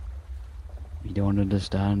 You don't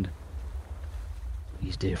understand.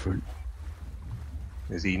 He's different.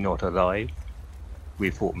 Is he not alive?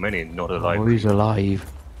 We've fought many not alive. Oh, he's alive.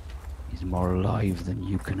 He's more alive than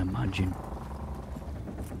you can imagine.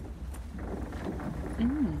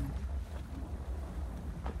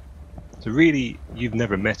 So really, you've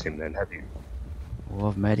never met him then, have you? Oh,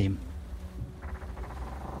 I've met him.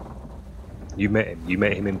 You met him? You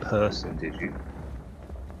met him in person, did you?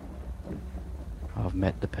 I've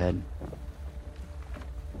met the Pen.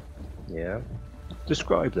 Yeah.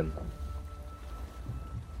 Describe them.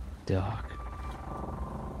 Dark.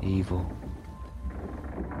 Evil.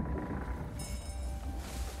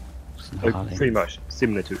 Snarling. Pretty much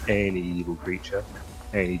similar to any evil creature,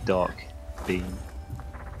 any dark being.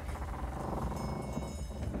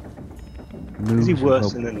 Is he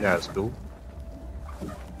worse than the Nazgul?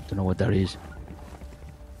 Don't know what that is.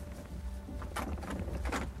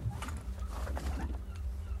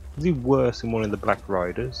 Is he worse than one of the Black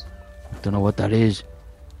Riders? Don't know what that is.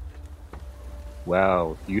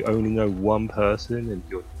 Wow, you only know one person and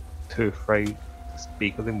you're too afraid to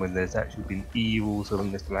speak of him when there's actually been evils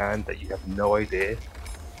on this land that you have no idea?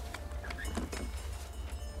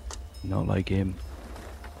 Not like him.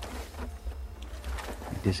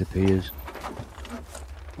 He disappears.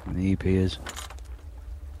 And he appears.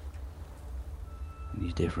 And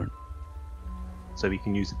he's different. So he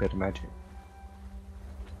can use a bit of magic.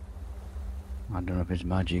 I don't know if it's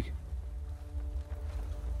magic.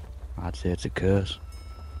 I'd say it's a curse.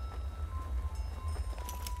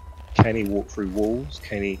 Can he walk through walls?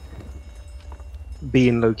 Can he be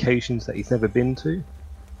in locations that he's never been to?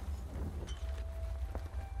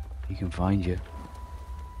 He can find you.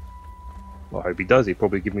 Well, I hope he does. He'd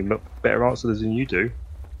probably give me better answers than you do.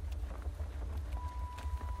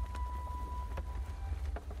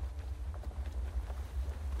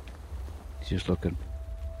 He's just looking.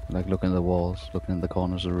 Like looking at the walls, looking at the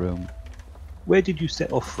corners of the room. Where did you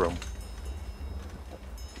set off from?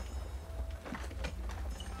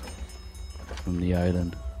 From the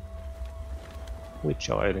island. Which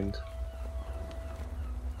island?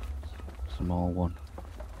 Small one.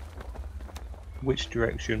 Which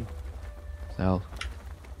direction? South.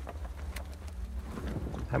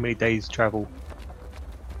 How many days travel?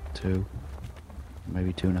 2.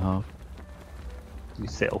 Maybe 2.5. You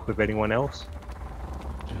set off with anyone else?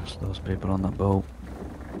 Just those people on that boat.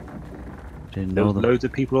 Didn't There know was them. loads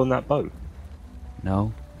of people on that boat.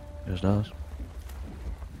 No, just us.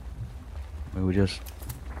 We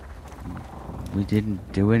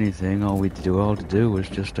didn't do anything. All to do was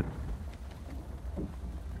just to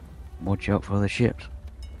watch out for the ships.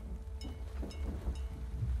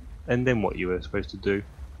 And then what you were supposed to do?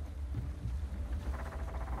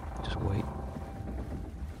 Just wait.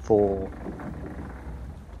 For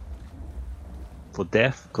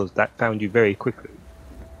death? Because that found you very quickly.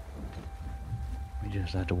 We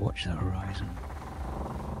just had to watch the horizon.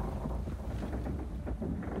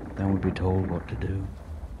 Then we'd be told what to do.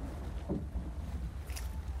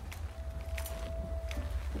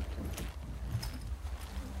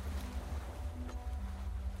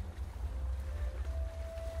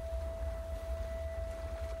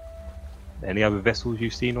 Any other vessels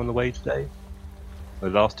you've seen on the way today? The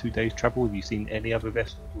last 2 days' travel, have you seen any other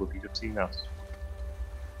vessels, or have you just seen us?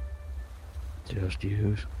 Just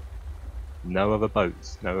use. No other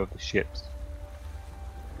boats, no other ships.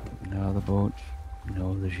 No other boats,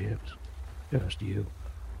 no other ships. Just you.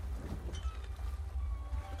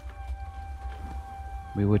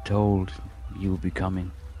 We were told you would be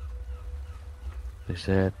coming. They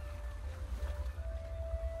said.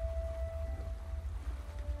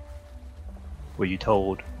 Were you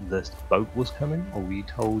told the boat was coming, or were you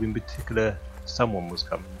told in particular someone was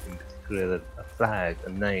coming? In particular, a flag, a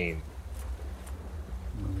name?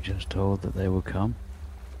 We were just told that they would come.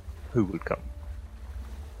 Who would come?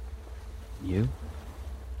 You?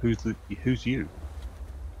 Who's you?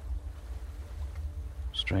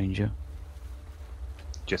 Stranger?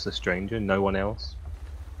 Just a stranger, no one else?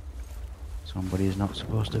 Somebody is not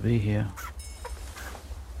supposed to be here.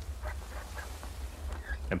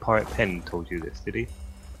 And Pirate Penn told you this, did he?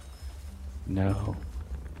 No.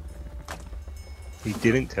 He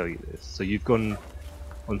didn't tell you this, so you've gone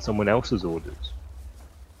on someone else's orders.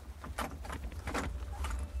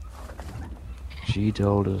 She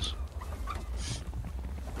told us.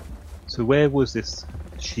 So where was this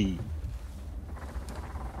she?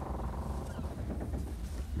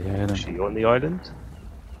 The island. Was she on the island?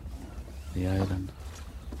 The island.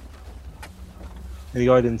 The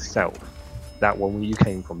island south. That one where you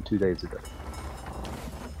came from 2 days ago.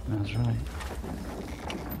 That's right.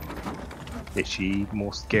 Is she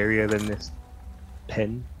more scarier than this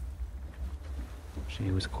Penn?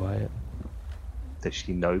 She was quiet. Does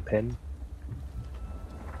she know Penn?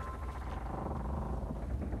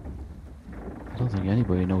 I don't think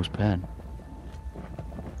anybody knows Penn.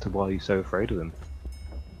 So why are you so afraid of him?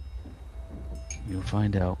 You'll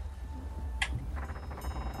find out.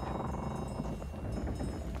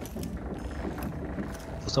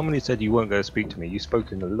 For someone who said you weren't going to speak to me, you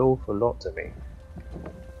spoke an awful lot to me.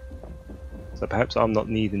 So perhaps I'm not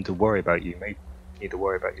needing to worry about you. Maybe you need to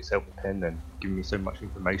worry about yourself and Penn then, giving me so much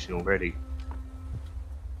information already.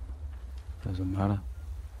 Doesn't matter.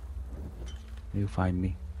 You'll find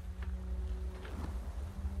me.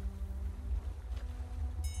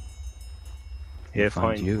 Here, You'll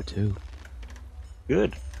find fine. you too.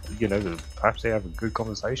 Good. You know, perhaps they have a good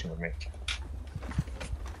conversation with me.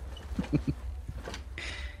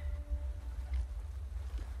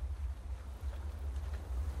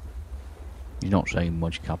 He's not saying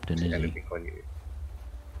much, Captain, is he? Anything on you?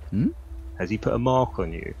 Hmm? Has he put a mark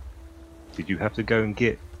on you? Did you have to go and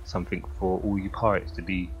get something for all you pirates to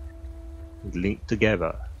be linked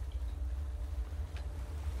together?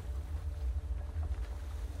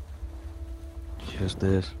 Just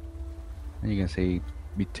this. And you can see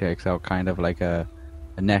he takes out kind of like a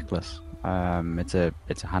necklace.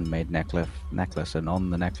 It's a handmade necklace, and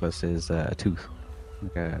on the necklace is a tooth,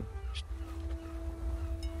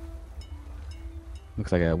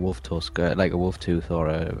 looks like a wolf tusk, like a wolf tooth or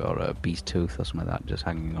a beast tooth or something like that, just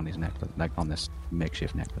hanging on his necklace, like on this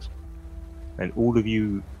makeshift necklace. And all of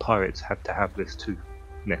you pirates have to have this tooth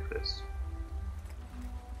necklace.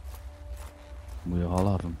 We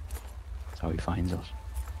all have him. That's how he finds us.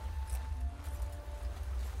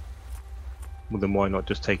 Well, then why not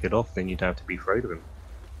just take it off? Then you don't have to be afraid of him.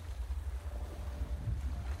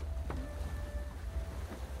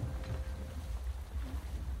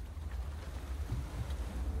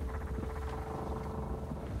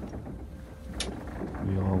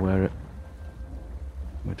 We all wear it.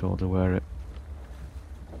 We're told to wear it.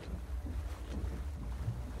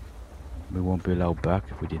 We won't be allowed back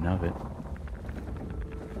if we didn't have it.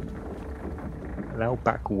 Allow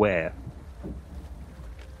back where?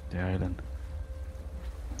 The island.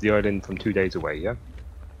 the island from 2 days away, yeah?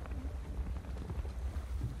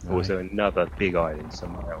 Or was there another big island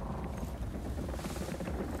somewhere else?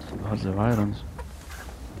 Lots of islands.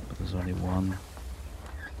 But there's only one.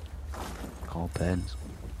 Called Pens.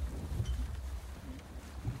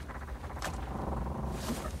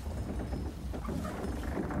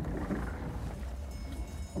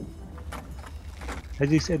 Has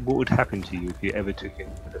he said what would happen to you if you ever took him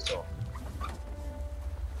with us off?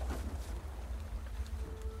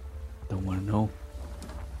 Don't want to know.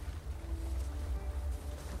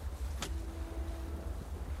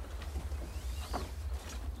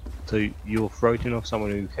 So you're floating off someone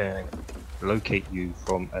who can locate you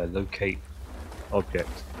from a locate object,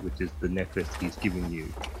 which is the necklace he's giving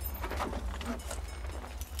you.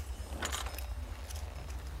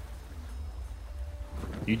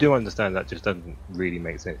 You do understand that just doesn't really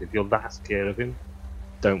make sense. If you're that scared of him,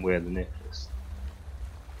 don't wear the necklace.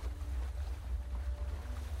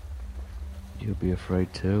 You'll be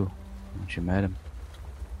afraid too once you met him.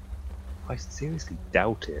 I seriously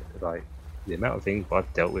doubt it. Like, the amount of things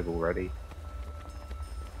I've dealt with already.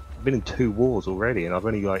 I've been in 2 wars already, and I've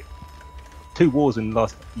only like 2 wars in the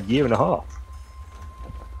last year and a half.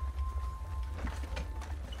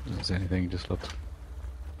 Doesn't say anything, just looked.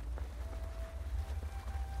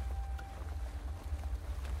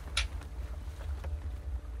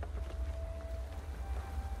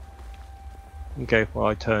 Okay, well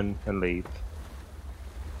I turn and leave.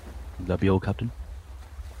 Would that be all, Captain?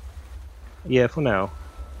 Yeah, for now.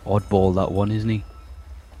 Oddball, that one, isn't he?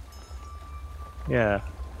 Yeah.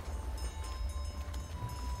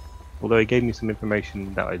 Although he gave me some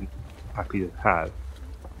information that I'm happy to have.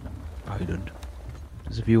 Island.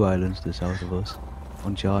 There's a few islands to the south of us.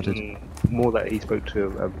 Uncharted. More that he spoke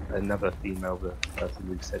to another female person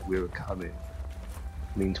who said we were coming.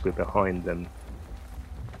 Means we're behind them.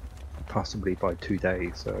 Possibly by 2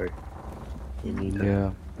 days, so... we need to-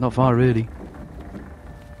 Yeah, not far really.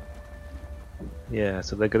 Yeah,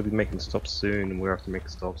 so they're going to be making stops soon, and we'll have to make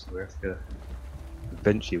stops, so we have to...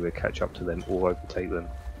 Eventually we'll catch up to them or overtake them.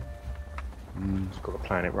 Just got to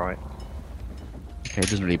plan it right. Okay, it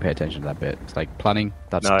doesn't really pay attention to that bit. It's like planning.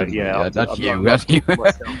 That's No, different. yeah, That's I'm you. not That's you.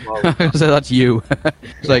 myself, So that's you.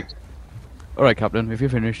 It's like, all right, Captain. If you're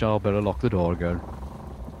finished, I'll better lock the door again.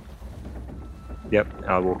 Yep,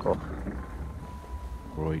 I'll walk off.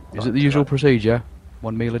 Right. Is it the usual procedure?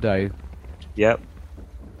 1 meal a day. Yep.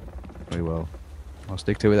 Very well. I'll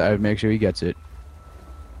stick to it. I'll make sure he gets it.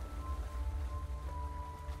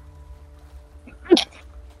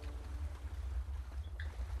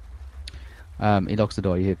 He locks the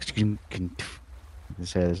door. He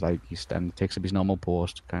says, like, he takes up his normal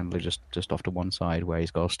post, kind of just off to one side where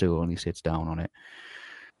he's got a stool and he sits down on it.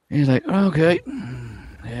 He's like, okay,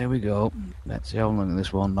 here we go. Let's see how long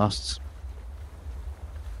this one lasts.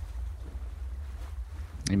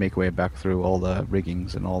 You make your way back through all the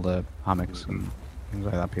riggings and all the hammocks and things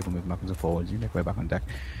like that. People moving backwards and forwards. You make your way back on deck.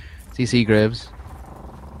 C.C. Graves.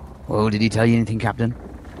 Well, did he tell you anything, Captain?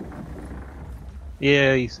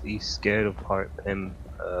 Yeah, he's scared of Pirate Pym.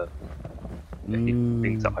 He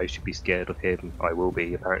thinks that I should be scared of him. I will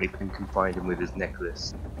be. Apparently Pym can find him with his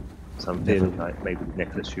necklace. So I'm feeling like maybe the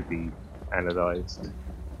necklace should be analysed.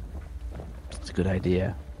 It's a good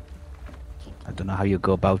idea. I don't know how you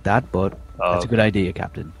go about that, but that's a good idea,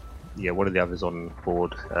 Captain. Yeah, one of the others on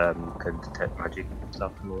board can detect magic and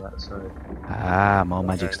stuff and all that, so... Ah, more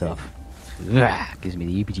magic stuff. Gives me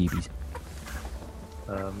the heebie-jeebies.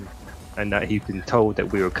 And that he'd been told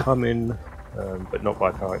that we were coming, but not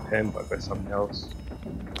by Pirate Pym, but by someone else.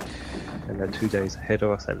 And they're 2 days ahead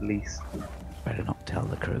of us at least. Better not tell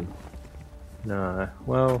the crew. Nah,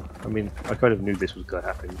 well, I mean, I kind of knew this was going to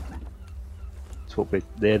happen. It's what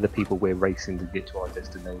they're the people we're racing to get to our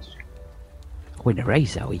destination. We're in a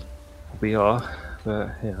race, are we? We are,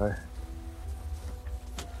 but, you know...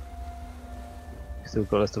 Still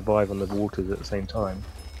got to survive on the waters at the same time.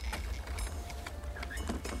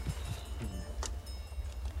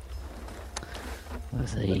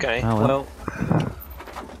 Let's see. Okay, Oh, well,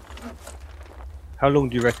 How long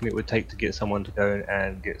do you reckon it would take to get someone to go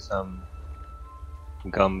and get some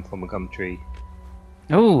gum from a gum tree?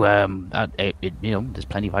 Oh, there's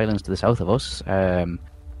plenty of islands to the south of us.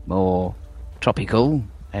 More tropical,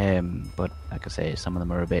 but like I say, some of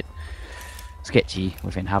them are a bit sketchy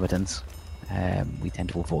with inhabitants. We tend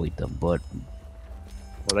to avoid them, but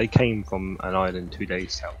Well, they came from an island 2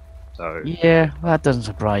 days south, so... yeah, that doesn't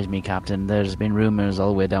surprise me, Captain. There's been rumours all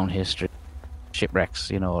the way down history,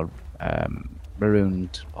 shipwrecks,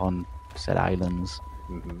 marooned on said islands.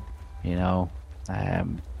 Some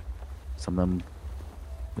of them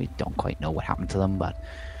we don't quite know what happened to them, but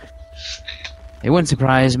It wouldn't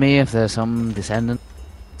surprise me if there's some descendant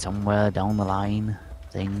somewhere down the line,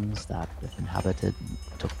 things that have inhabited and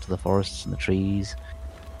took to the forests and the trees.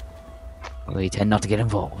 Although you tend not to get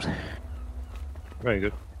involved. Very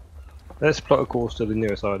good. Let's plot a course to the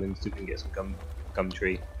nearest island so we can get some gum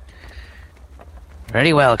tree.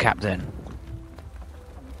 Very well, Captain.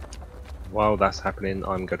 While that's happening,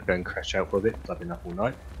 I'm going to go and crash out for a bit because I've been up all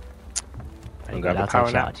night. Very I'm good, going to have a I'll power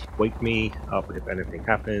take nap. charge. Wake me up if anything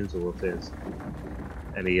happens, or if there's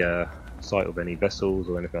any sight of any vessels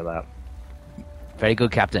or anything like that. Very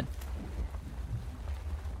good, Captain.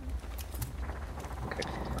 Okay,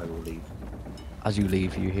 I will leave. As you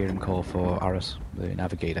leave, you hear him call for Aris, the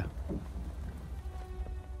navigator.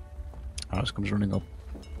 Aris comes running up.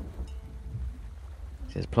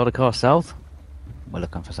 He says, plot a course south. We're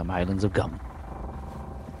looking for some islands of gum.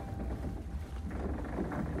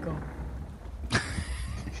 Gum.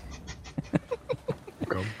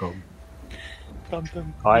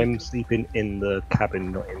 I'm sleeping in the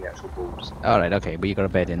cabin, not in the actual balls. Alright, okay, but you got a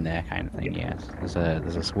bed in there kind of thing, yes.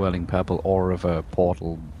 There's a swirling purple aura of a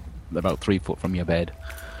portal about 3 foot from your bed.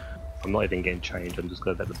 I'm not even getting changed, I'm just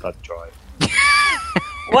going to let the blood dry.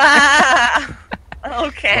 Wow. Not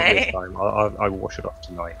Okay. this time. I will wash it off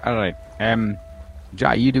tonight. Alright,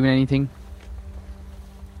 Jack, are you doing anything?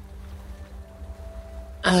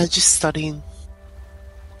 Just studying.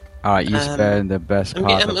 Alright, you spend the best part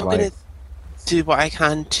I'm of going to life. do what I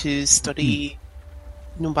can to study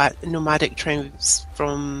nomadic tribes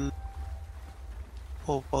from...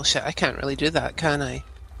 Oh, bullshit, I can't really do that, can I?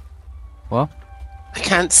 What? I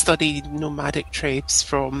can't study nomadic tribes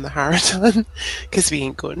from the Harridan because we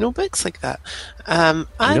ain't got no books like that. I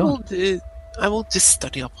will just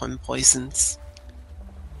study up on poisons.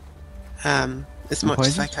 As much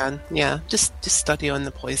as I can. Yeah, just study on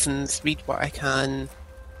the poisons, read what I can.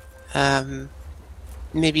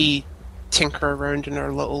 Maybe tinker around in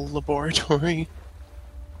our little laboratory.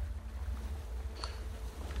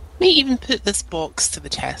 May even put this box to the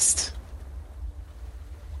test.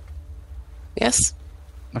 Yes?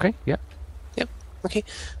 Okay, yeah. Yep, okay.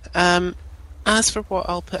 As for what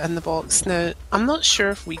I'll put in the box, now, I'm not sure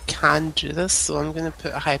if we can do this, so I'm going to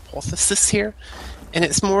put a hypothesis here. And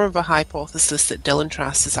it's more of a hypothesis that Dylan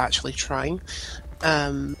Trask is actually trying.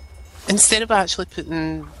 Instead of actually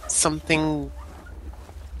putting something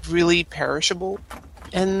really perishable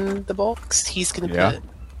in the box, he's going to put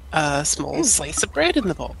a small slice of bread in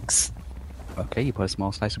the box. Okay, you put a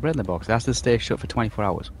small slice of bread in the box. It has to stay shut for 24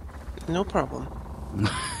 hours. No problem.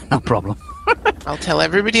 No problem. I'll tell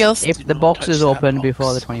everybody else. If do the not box touch is that open box.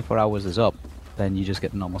 before the 24 hours is up, then you just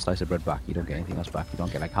get the normal slice of bread back. You don't get anything else back. You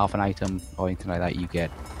don't get like half an item or anything like that. You get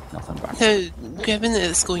nothing back. Now, given that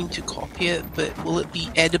it's going to copy it, but will it be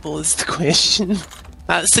edible is the question.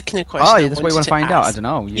 That's the kind of question. Oh, I yeah, that's what you want to find out. I don't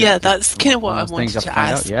know. Yeah, that's kind of what I One of those things wanted you to have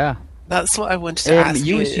find ask. out, yeah. That's what I wanted to ask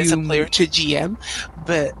you you as a assume- player to GM,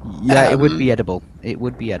 but Yeah, it would be edible. It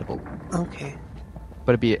would be edible. okay.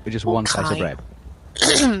 But it'd be just one slice of Okay. bread.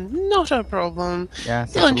 Not a problem. Yeah,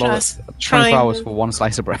 so Dylan it's a lot Trask of 24 trying. hours for one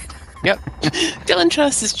slice of bread. Yep. Dylan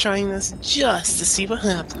Trask is trying this just to see what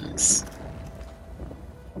happens.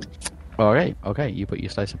 Okay, okay. You put your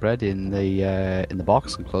slice of bread in the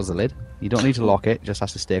box and close the lid. You don't need to lock it; it just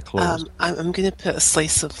has to stay closed. I'm going to put a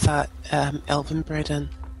slice of that elven bread in.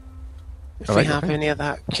 If we Alright, have okay. any of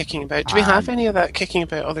that kicking about. Do we have any of that kicking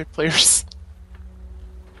about other players?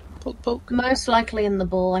 Poke, poke. Most likely in the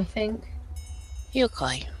ball, I think.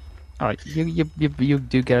 Okay. All right, you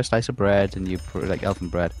do get a slice of bread and you put like elven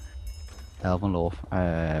bread, elven loaf,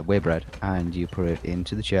 whey bread, and you put it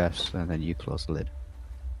into the chest and then you close the lid.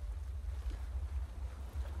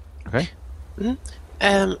 Okay.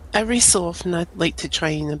 Every so often I'd like to try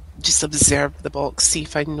and just observe the box, see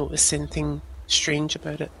if I notice anything strange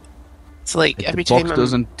about it. So like every the time box I'm...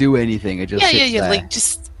 doesn't do anything; it just sits there. like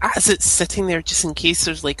just as it's sitting there, just in case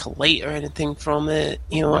there's like a light or anything from it,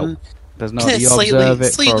 you know. Nope. There's no. Kinda You slightly- observe it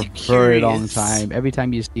for slightly a very long curious. time. Every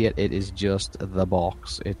time you see it, it is just the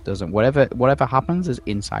box. It doesn't. Whatever happens is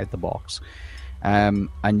inside the box. And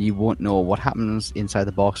you won't know what happens inside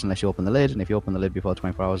the box unless you open the lid. And if you open the lid before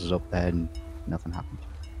 24 hours is up, then nothing happens.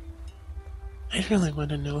 I really want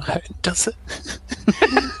to know how it does it.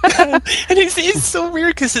 And it's so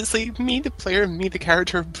weird because it's like me, the player, and me, the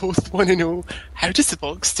character, both want to know how does the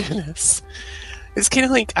box do this. It's kind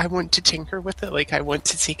of like I want to tinker with it, like I want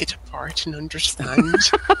to take it apart and understand.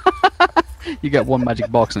 You get one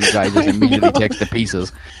magic box and the guy just immediately takes the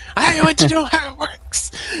pieces. I want to know how it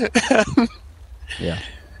works. Yeah.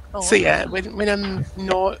 So yeah, when I'm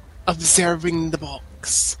not observing the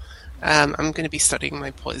box, I'm going to be studying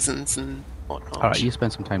my poisons and whatnot. All right, you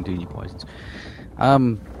spend some time doing your poisons.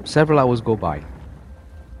 Several hours go by.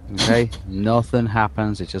 Okay, nothing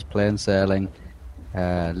happens. It's just plain sailing.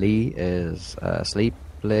 Lee is asleep,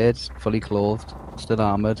 Blade fully clothed, still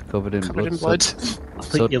armored, covered in blood.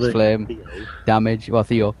 Soot, flame, damage. Well,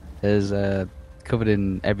 Theo is covered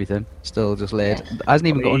in everything, still just laid. Hasn't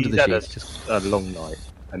even got under the sheets. Just a long night.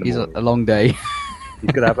 He's a long day.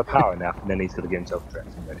 He's gonna have a power nap, and then he's gonna get himself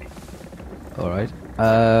dressed and ready. All right.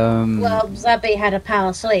 Well, Zabby had a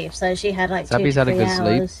power sleep, so she had like Zabby's 2 to 3 had a good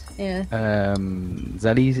hours. sleep. Yeah.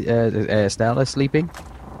 Zelly, Stella sleeping.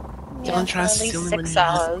 Dylan Trask at is the least only one 6 who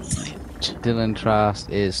hours. hasn't slept. Dylan Trask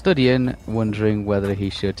is studying, wondering whether he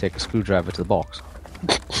should take a screwdriver to the box.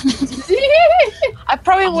 I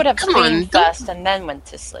probably would have come on, cleaned don't- first and then went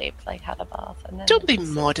to sleep, like had a bath and then. Don't went be to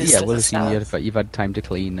sleep. modest. Yeah, with well, us. you've had time to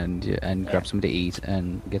clean and grab something to eat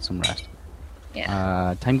and get some rest.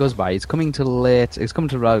 Yeah. Time goes by. It's coming to late. It's coming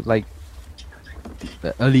to around like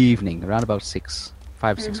the early evening, around about 6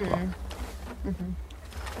 o'clock.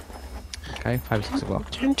 Okay, 5 or 6 o'clock.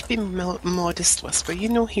 Trying to be modest, Whisper. You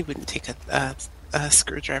know he wouldn't take a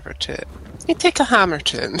screwdriver to it. He'd take a hammer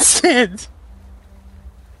to it instead.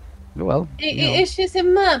 Well, It's just a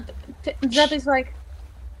map. Zabby's like,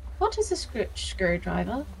 what is a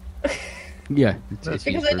screwdriver? yeah. It's Because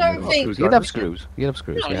used I for don't a- think- you could have screws. You could have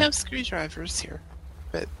screws. No, we Yeah. have screwdrivers here,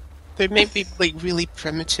 but they may be like really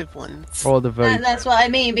primitive ones. Or the very And that's what I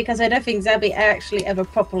mean, because I don't think Zabby actually ever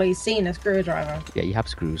properly seen a screwdriver. yeah. You have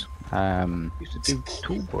screws. You used to do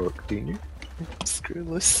tool work, didn't you?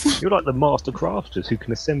 Screwless. You're like the master crafters who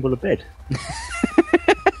can assemble a bed.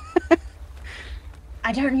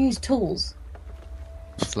 I don't use tools.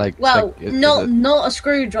 It's like Well, it's not a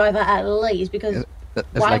screwdriver at least, because it's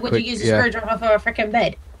why like would quick- you use a yeah. screwdriver for a freaking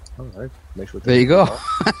bed? I don't know. Make sure. There you go.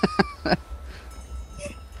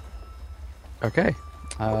 Okay.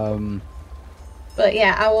 But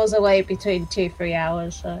yeah, I was away between 2-3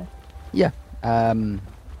 hours, so.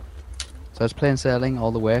 So it's plain sailing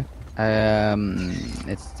all the way.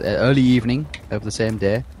 It's early evening of the same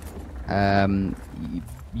day.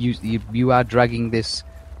 You are dragging this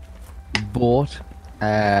boat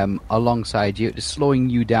alongside you, just slowing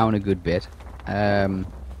you down a good bit. Because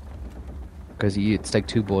it's like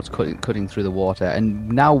two boats cutting through the water, and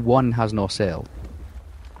now one has no sail.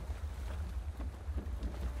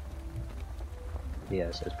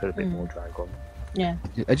 Yeah, so it's put a bit more drag on. Yeah.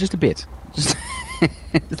 Just a bit. Just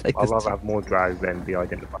it's like I'd this- rather have more drag than be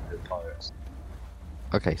identified as pirates.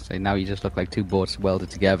 Okay, so now you just look like two boats welded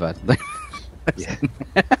together. Yeah.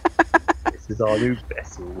 This is our new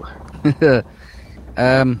vessel.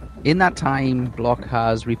 In that time, Block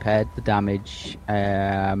has repaired the damage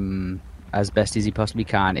as best as he possibly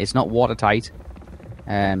can. It's not watertight,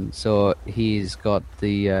 so he's got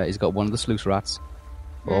one of the sluice rats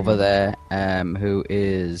over there who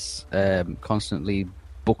is constantly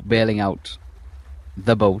bailing out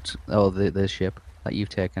the boat or the ship that you've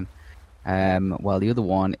taken. While the other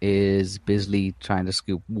one is busily trying to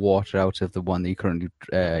scoop water out of the one that you currently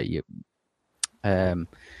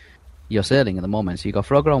you're sailing at the moment. So you've got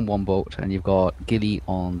Frogger on one boat, and you've got Gilly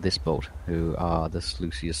on this boat, who are the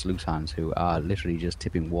sluice hands, who are literally just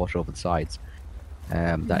tipping water over the sides.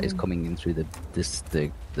 That is coming in through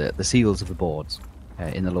the seals of the boards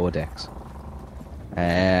in the lower decks.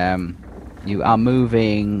 You are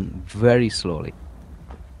moving very slowly,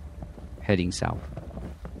 heading south.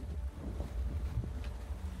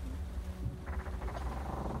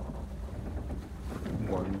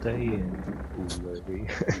 One day in already.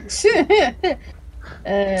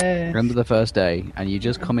 Remember the first day, and you're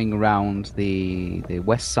just coming around the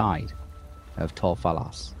west side of Tor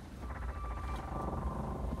Falas.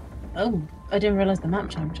 Oh, I didn't realise the map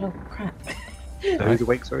changed. Oh, crap. So who's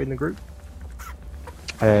awake, sorry, in the group?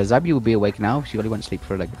 Zabi will be awake now. She only went to sleep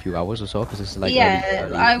for like a few hours or so, because it's like Yeah,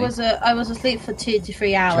 early I evening. was asleep for 2 to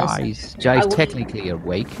 3 hours. Jai's I was- technically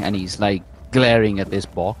awake, and he's like glaring at this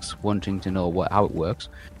box, wanting to know how it works.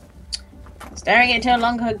 Staring at it too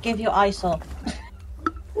long could give your eyes sore.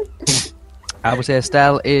 I would say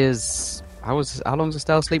Estelle is how long is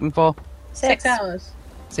Estelle sleeping for? 6 hours.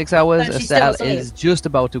 6 hours. So she's still Estelle asleep. is just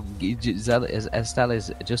about to. Estelle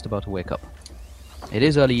is just about to wake up. It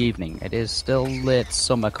is early evening. It is still late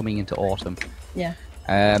summer, coming into autumn. Yeah.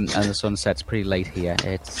 And the sun sets pretty late here.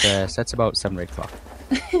 It sets about 7 or 8 o'clock.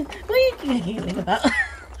 What are you giggling about?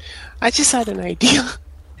 I just had an idea.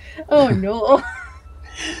 Oh no.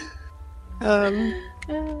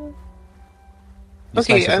 The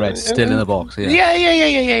Okay, slice of bread's still in the box. Yeah.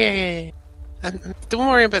 Yeah. Don't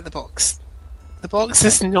worry about the box. The box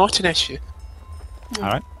is not an issue. All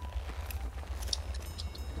right.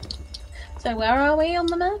 So where are we on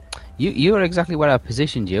the map? You are exactly where I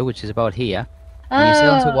positioned you, which is about here. And you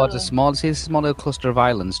sail towards a small little cluster of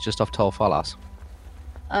islands just off Tol Falas.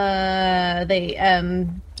 Yeah,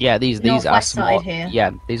 these are northwest small. side here.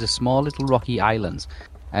 Yeah, these are small little rocky islands.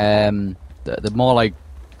 They're more like,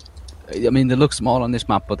 I mean, they look small on this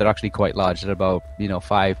map, but they're actually quite large. They're about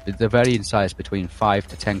 5. They're very in size, between 5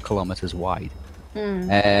 to 10 kilometers wide.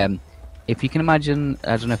 If you can imagine,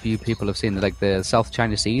 I don't know if you people have seen like the South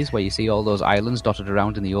China Seas, where you see all those islands dotted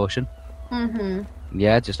around in the ocean. Mm-hmm.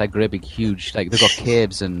 Yeah, just like great big, huge, like they've got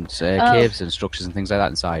caves and structures and things like that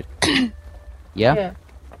inside. Yeah.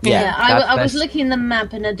 Yeah, I was looking at the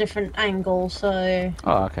map in a different angle, so...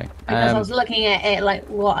 Oh, okay. Because I was looking at it like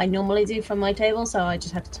what I normally do from my table, so I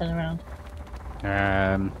just had to turn around.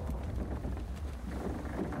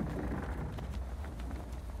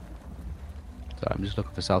 So I'm just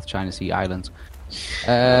looking for South China Sea islands.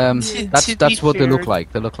 That's what they look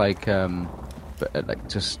like. They look like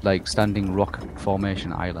just like standing rock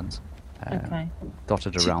formation islands,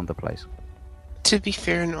 dotted around the place. To be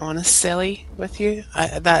fair and honest, Sally, with you,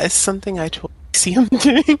 that is something I totally see him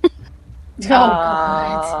doing.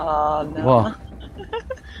 God. No. What?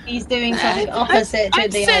 He's doing something opposite to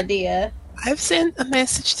the idea. I've sent a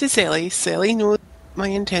message to Sally. Sally knows my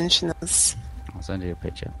intention is. I'll send you a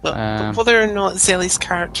picture. But whether or not Sally's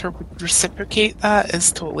character would reciprocate that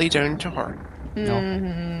is totally down to her. No.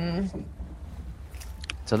 Mm-hmm.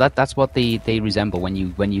 So that's what they resemble when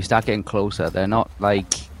you start getting closer. They're not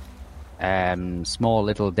like small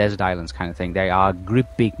little desert islands kind of thing. They are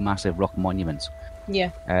big, massive rock monuments.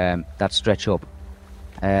 Yeah. That stretch up,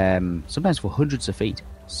 sometimes for hundreds of feet,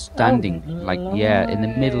 standing in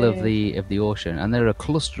the middle of the ocean, and there are a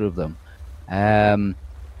cluster of them.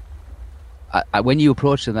 When you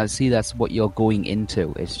approach them, I see that's what you're going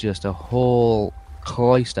into. It's just a whole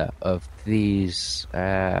cloister of these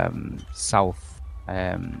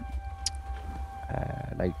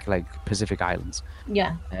like Pacific Islands.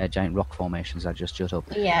 Yeah. Giant rock formations that just jut up.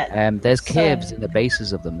 Yeah. There's caves in the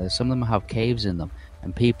bases of them. Some of them have caves in them,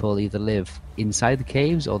 and people either live inside the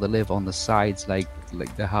caves or they live on the sides, like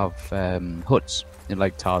they have huts,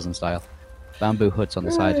 like Tarzan style, bamboo huts on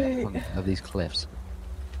the side of these cliffs.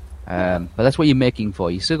 But that's what you're making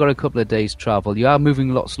for. You still got a couple of days' travel. You are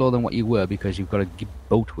moving a lot slower than what you were because you've got a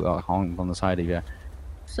boat on the side of you.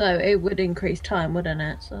 So it would increase time, wouldn't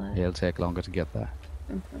it? So It'll take longer to get there.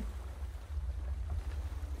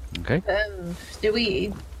 Okay. Do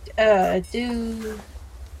we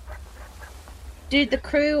do the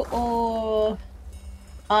crew, or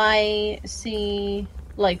I see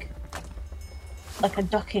like a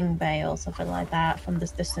docking bay or something like that from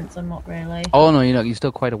this distance? I'm not really. Oh no, you're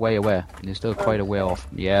still quite a way away. You're still quite a way off.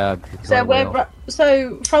 Yeah.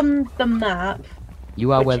 So from the map,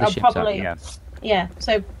 you are where the ships are. Yeah. Yeah.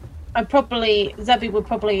 So Zebby would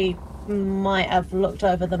probably might have looked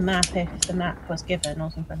over the map if the map was given or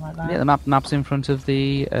something like that. Yeah, the map's in front of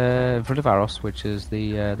Aros, which is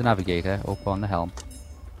the navigator up on the helm.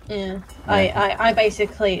 Yeah. I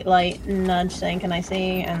basically like nudge saying, "Can I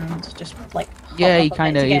see?" and just like. Yeah, he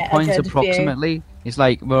points approximately. View. It's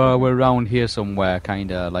like we're around here somewhere,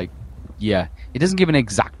 kind of like. Yeah, it doesn't give an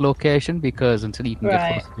exact location because until you can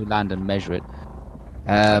get close to land and measure it.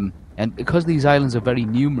 And because these islands are very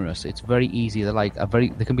numerous, it's very easy. They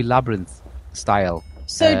can be labyrinth style.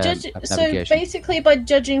 So basically, by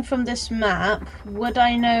judging from this map, would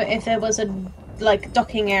I know if there was a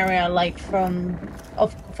docking area from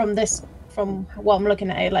what I'm looking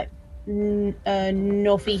at, like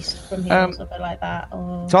northeast from here, or something like that?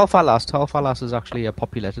 Or... Tol Falas is actually a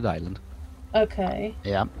populated island. Okay.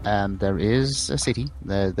 Yeah. There is a city.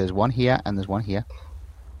 There's one here and there's one here.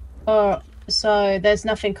 So there's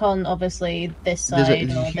nothing on, obviously, this side.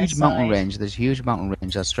 There's a huge mountain range. There's a huge mountain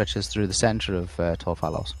range that stretches through the centre of Tol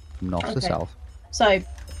Falas, from north to south. So,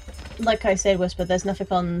 like I said, Whisper, there's nothing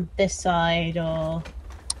on this side or.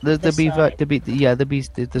 There's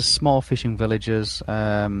small fishing villages.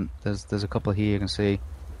 There's a couple here you can see.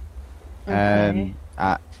 Okay.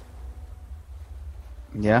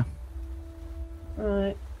 Yeah.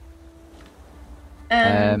 Right.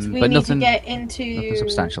 And we but need nothing, to get into. Nothing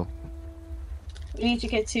substantial. We need to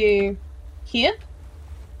get to here?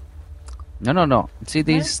 No. See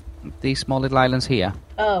these small little islands here?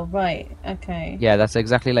 Oh, right. Okay. Yeah, that's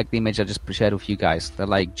exactly like the image I just shared with you guys. They're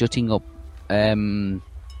like jutting up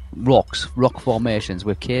rock formations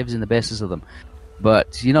with caves in the bases of them.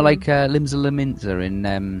 But, like Limsa Laminza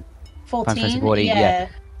in 14? Yeah.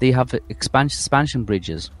 They have expansion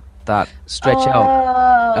bridges that stretch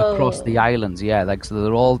out across the islands, so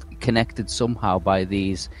they're all connected somehow by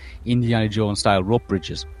these Indiana Jones style rope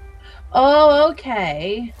bridges. Oh,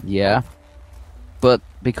 okay. Yeah, but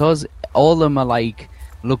because all of them are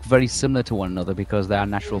look very similar to one another because they are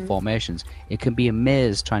natural formations. It can be a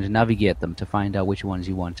maze trying to navigate them to find out which ones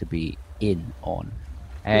you want to be in on.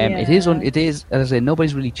 It is, as I say,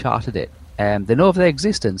 nobody's really charted it. They know of their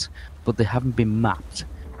existence, but they haven't been mapped.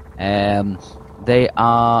 They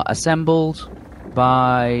are assembled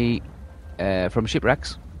by from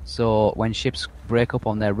shipwrecks. So when ships break up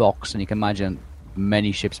on their rocks, and you can imagine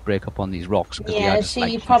many ships break up on these rocks. Yeah,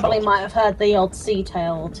 she probably might have heard the odd sea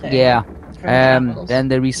tale too. Yeah. Travels. Then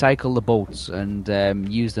they recycle the boats and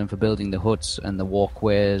use them for building the huts and the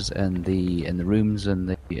walkways and the rooms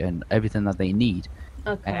and everything that they need.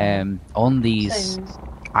 Okay. On these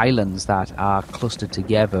islands that are clustered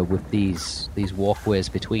together with these walkways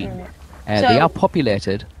between. Right. They are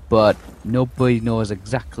populated, but nobody knows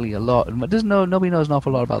exactly a lot. Nobody knows an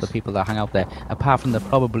awful lot about the people that hang out there, apart from they're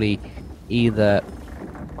probably either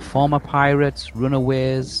former pirates,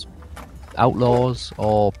 runaways, outlaws,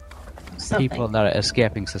 or people that are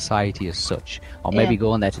escaping society as such, or maybe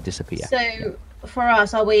going there to disappear. So, for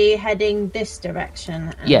us, are we heading this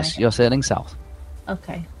direction? Yes, you're sailing south.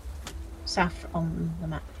 Okay. South on the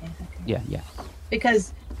map here. Okay. Yeah.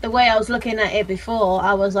 Because the way I was looking at it before,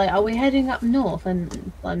 I was like, are we heading up north?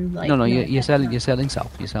 And I'm like... No, you're sailing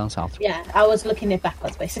south. You're sailing south. Yeah, I was looking it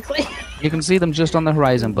backwards, basically. You can see them just on the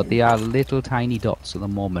horizon, but they are little tiny dots at the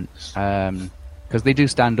moment. Because they do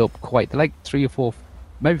stand up quite... They're like 3 or 4,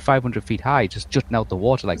 maybe 500 feet high, just jutting out the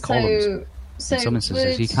water like columns. So in some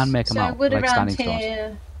instances, you can make them out would like around standing here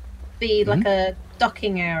stones. be like a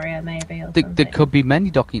docking area, maybe? Or There something? could be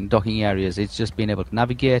many docking areas. It's just being able to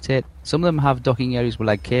navigate it. Some of them have docking areas with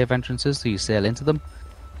like cave entrances, so you sail into them.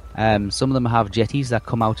 Some of them have jetties that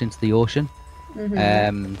come out into the ocean.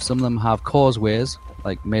 Some of them have causeways,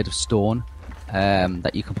 like made of stone,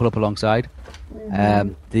 that you can pull up alongside.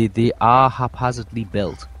 They are haphazardly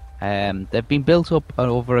built. They've been built up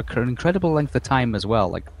over an incredible length of time as well,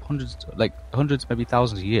 like hundreds, maybe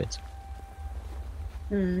thousands of years.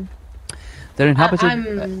 They're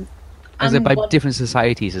inhabited by different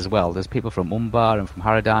societies as well. There's people from Umbar and from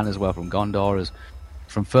Haradan as well, from Gondor,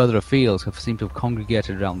 from further afield, who seem to have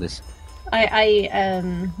congregated around this. I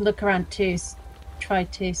look around to try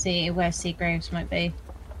to see where Seagraves might be.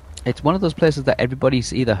 It's one of those places that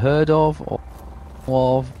everybody's either heard of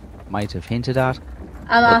or might have hinted at.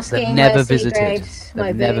 I'm asking they've never where visited. Seagraves might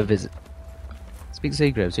They've never visited. Speak to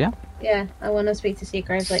Seagraves, yeah? Yeah, I want to speak to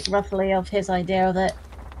Seagraves, like roughly of his idea of it.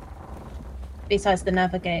 Besides the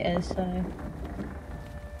navigators, so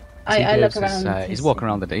I look around. He's walking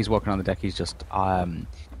around the. He's walking around the deck. He's just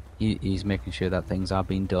he's making sure that things are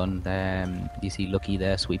being done. You see Lucky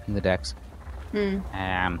there sweeping the decks.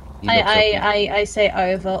 I say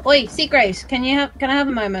over. Oi, Seagraves, can I have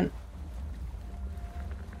a moment?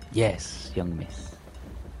 Yes, young miss.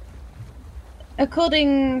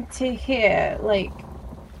 According to here, like,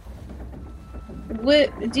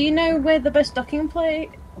 do you know where the best docking place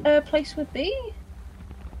would be?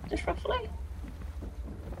 Just roughly?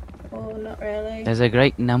 Or not really? There's a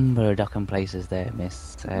great number of docking places there,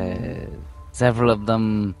 miss. Several of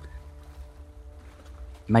them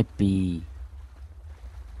might be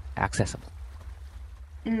accessible.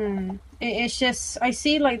 It's just, I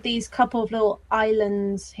see like these couple of little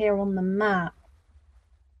islands here on the map.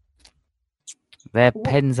 They're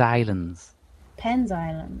Penn's Islands. Penn's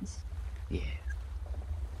Islands? Yeah.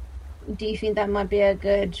 Do you think that might be a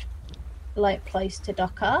good place to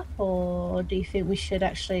dock up, or do you think we should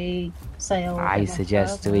actually sail? I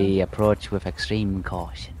suggest we approach with extreme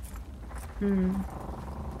caution.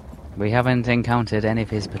 We haven't encountered any of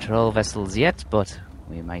his patrol vessels yet, but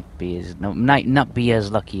we might not be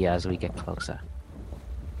as lucky as we get closer.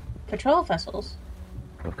 Patrol vessels?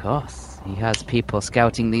 Of course. He has people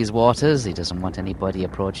scouting these waters. He doesn't want anybody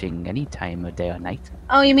approaching any time of day or night.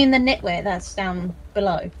 Oh, you mean the Nitwit that's down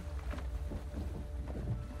below?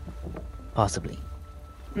 Possibly.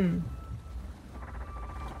 I'm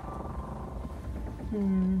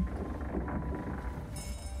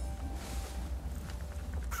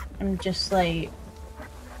just like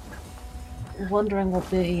wondering what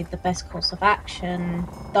would be the best course of action.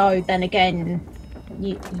 Though then again,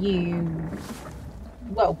 the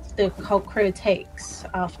whole crew takes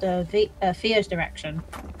after Thea's direction.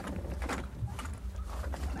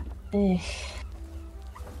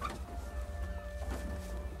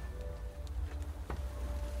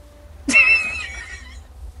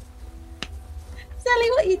 Sally,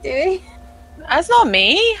 what are you doing? That's not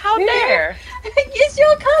me. How dare? It's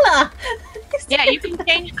your colour. Yeah, you can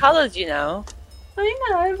change colors, you know. I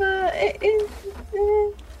know, but it is.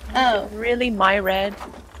 Oh, really? My red.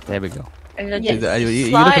 There we go. And Yes. You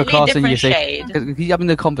look slightly across and you different say, shade. because you're having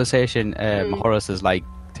the conversation, Horace is like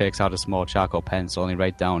takes out a small charcoal pencil and he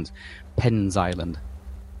writes down Penn's Island.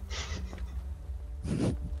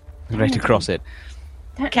 Right across it.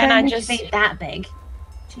 Can I Don't just- be that big?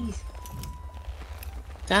 Jeez.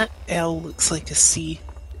 That L looks like a C.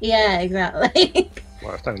 Yeah, exactly.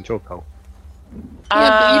 Well, it's down charcoal. Yeah, but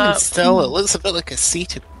Uh, even still, it looks a bit like a C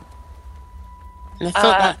to me. And I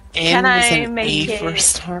thought that can N was I an make A for a it-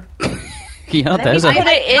 start. Yeah, Let there's me a. Put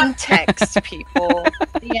it in text, people.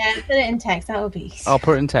 Yeah, put it in text. That would be. I'll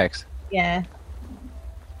put it in text. Yeah.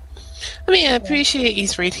 I mean, I appreciate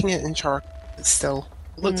he's rating it in chart, but still,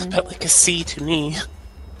 it looks a bit like a C to me.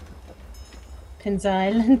 Pins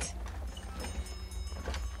Island.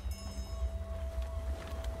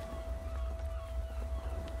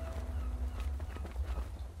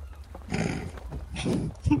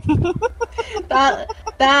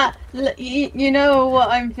 You know what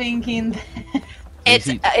I'm thinking.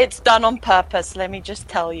 It's done on purpose. Let me just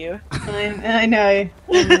tell you. I know.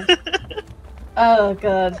 Oh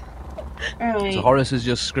god. Alright. So Horace has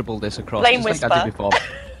just scribbled this across, Flame just like I did whisper. before.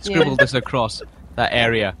 Scribbled this across that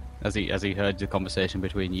area as he heard the conversation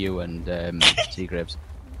between you and Seagraves.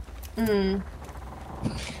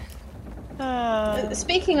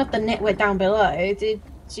 Speaking of the network down below, did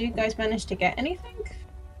you guys manage to get anything?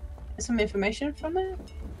 Some information from it?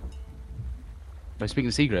 By speaking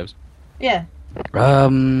to Seagraves. Yeah.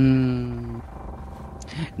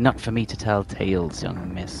 Not for me to tell tales,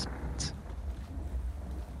 young miss.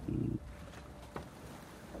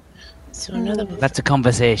 So another That's a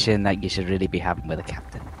conversation that you should really be having with a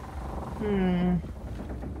captain. In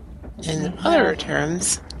other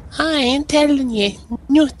terms, I ain't telling you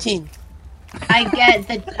nothing. I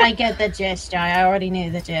get the gist, Jai. I already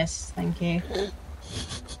knew the gist. Thank you.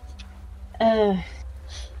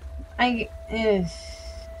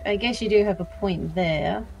 I guess you do have a point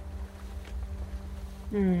there.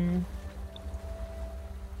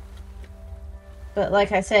 But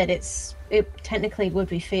like I said, it technically would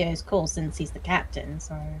be Theo's call since he's the captain,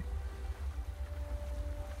 so.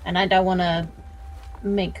 And I don't want to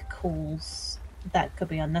make calls that could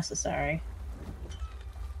be unnecessary.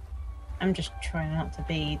 I'm just trying not to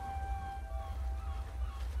be.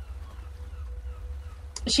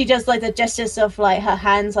 She does like the gestures of like her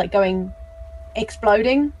hands like going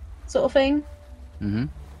exploding sort of thing. Mm-hmm.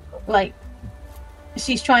 Like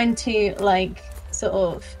she's trying to like sort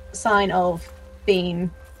of sign of being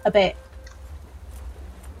a bit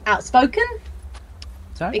outspoken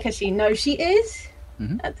Sorry? because she knows she is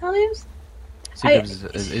at times. Seagraves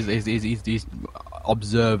is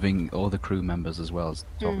observing all the crew members as well as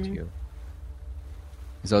talking to you.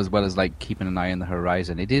 So as well as like keeping an eye on the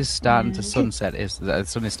horizon. It is starting to sunset. The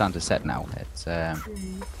sun is starting to set now. It's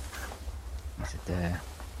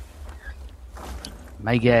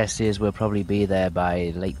my guess is we'll probably be there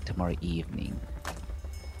by late tomorrow evening.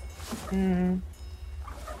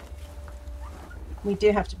 We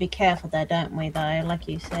do have to be careful there, don't we, though, like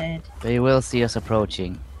you said. They will see us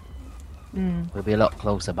approaching. We'll be a lot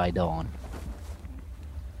closer by dawn.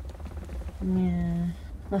 Yeah.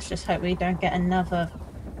 Let's just hope we don't get another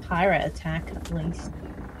pirate attack, at least.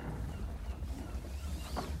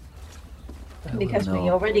 Because we no.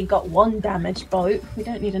 already got one damaged boat. We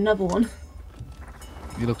don't need another one.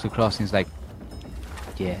 He looks across and he's like,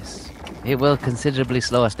 Yes. It will considerably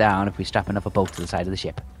slow us down if we strap another boat to the side of the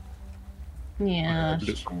ship. Yeah.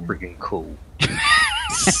 Look friggin' cool.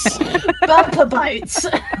 Bumper boats!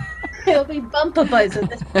 It'll be bumper boats at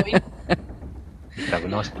this point. Have a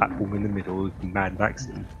nice platform in the middle with Mad Max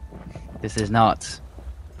in. This is not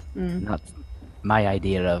my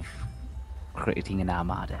idea of creating an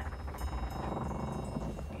armada.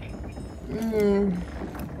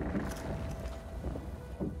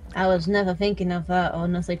 I was never thinking of that,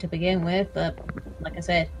 honestly, to begin with, but like I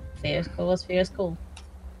said, fear is cool is fear is cool.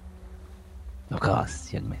 Of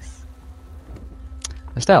course, young miss.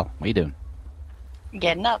 Estelle, what are you doing?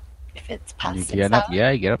 Getting up. If it's past You 6 get up? hours.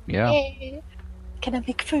 Yeah, you get up, yeah. Yay. Can I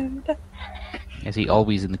make food? Is he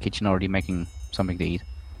always in the kitchen already making something to eat?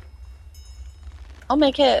 I'll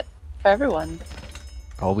make it for everyone.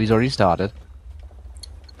 Always already started.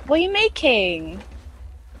 What are you making?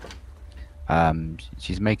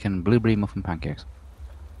 She's making blueberry muffin pancakes.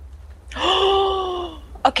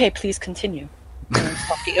 Okay, please continue. I won't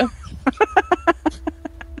stop you.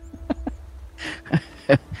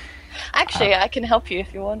 Actually, I can help you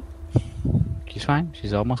if you want. She's fine.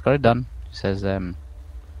 She's almost got it done. She says,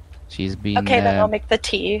 she's been... Okay, then I'll make the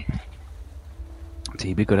tea.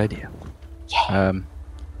 Tea be a good idea.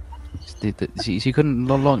 She could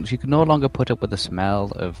no longer put up with the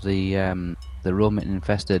smell of the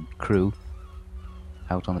rum-infested crew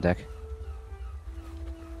out on the deck.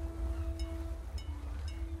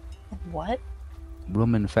 What?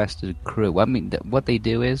 rum-infested crew. I mean, what they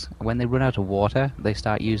do is, when they run out of water, they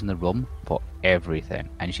start using the rum for everything.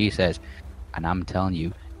 And she says, and I'm telling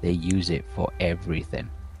you, they use it for everything.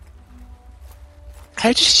 How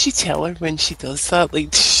does she tell her when she does that?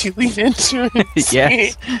 Like, does she lean into it and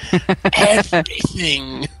say, Yes.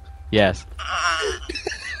 everything? Yes.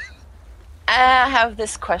 I have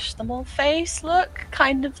this questionable face look,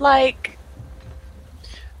 kind of like...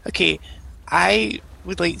 Okay, I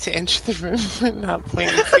would like to enter the room at that point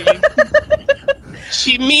and say,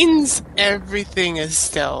 she means everything,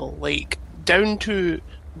 Estelle. Like, down to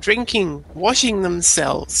drinking, washing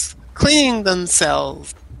themselves, cleaning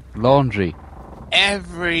themselves, Laundry.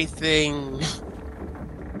 everything.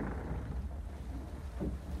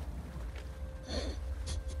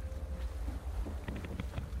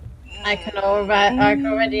 I can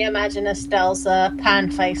already imagine Estelle's pan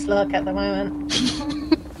face look at the moment.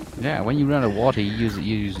 Yeah, when you run out of water, you use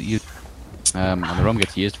it. And the rum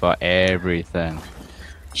gets used for everything.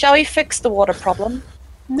 Shall we fix the water problem?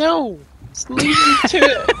 No, just lean into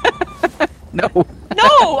it. No.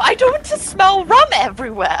 No, I don't want to smell rum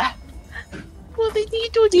everywhere. Well, then you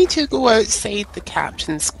don't need to go outside the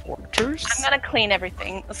captain's quarters. I'm gonna clean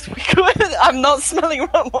everything. I'm not smelling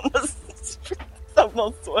rum on this. I'm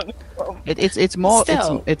not smelling rum. It's more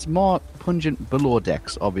Still. it's more pungent below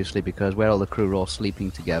decks, obviously, because where all the crew are all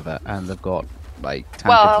sleeping together and they've got like tankards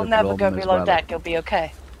Well, I'll of never rum go as below well. deck. It'll be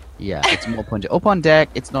okay. Yeah, it's more pungent. Up on deck,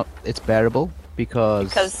 it's bearable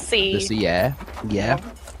because sea. the sea air. Yeah.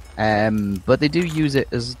 But they do use it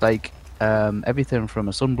as like everything from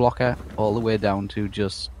a sun blocker all the way down to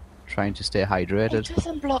just trying to stay It hydrated.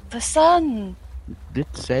 doesn't block the sun. Did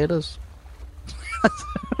sailors?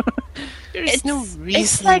 There's no reason.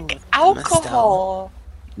 It's like with them, alcohol.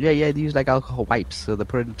 Yeah, they use like alcohol wipes. So they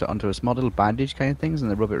put it onto a small little bandage kind of things, and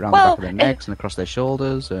they rub it around Well, the back of their necks and across their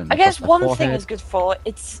shoulders. And I guess across their one thing forehead. is good for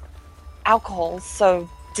it's alcohol, so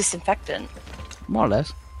disinfectant. More or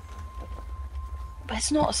less. But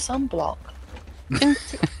it's not a sunblock.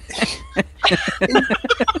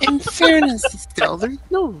 In fairness, still, there's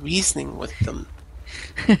no reasoning with them.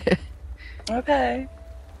 Okay.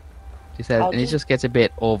 She said, I'll and it just- just gets a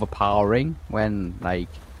bit overpowering when like.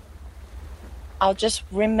 I'll just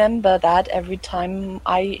remember that every time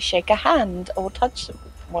I shake a hand or touch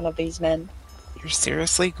one of these men. You're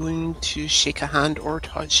seriously going to shake a hand or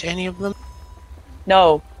touch any of them?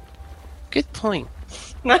 No. Good point.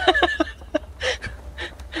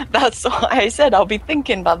 That's why I said I'll be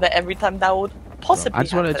thinking about that every time that would possibly I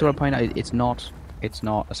just wanted to happen. point out it's not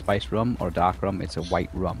a spiced rum or a dark rum. It's a white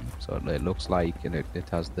rum, so it looks like and it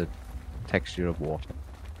has the texture of water.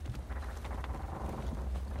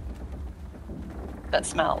 That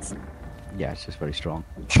smells. Yeah, it's just very strong.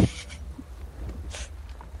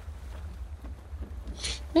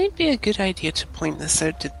 Might be a good idea to point this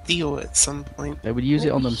out to Theo at some point. They would use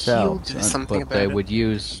it on Maybe themselves, he'll do something but they about it. would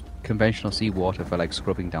use conventional seawater for like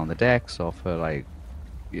scrubbing down the decks or for like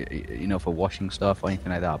for washing stuff or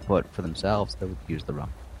anything like that. But for themselves, they would use the rum.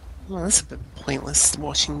 Well, that's a bit pointless,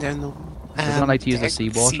 washing down the. They don't like to use the deck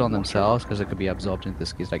with seawater on themselves because it could be absorbed into the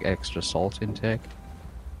skis like extra salt intake.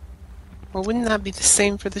 Well, wouldn't that be the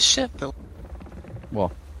same for the ship, though?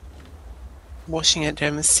 What? Washing it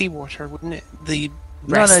down with seawater, wouldn't it? The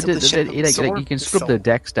No, rest no, of the ship like you absorb can the scrub the salt.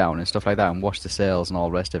 decks down and stuff like that and wash the sails and all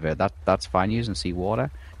the rest of it. That's fine using seawater.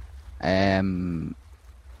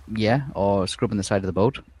 Yeah, or scrubbing the side of the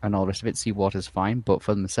boat and all the rest of it. Seawater is fine, but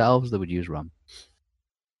for themselves, they would use rum.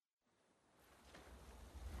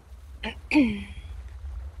 They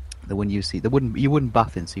wouldn't use you wouldn't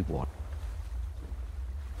bath in seawater.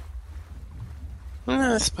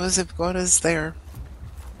 Well, I suppose they've got us there.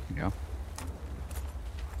 Yeah.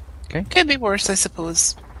 Could be worse, I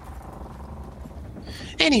suppose.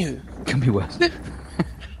 Anywho, Can be worse.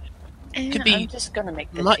 Could be I'm just gonna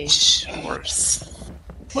make the tea. much worse.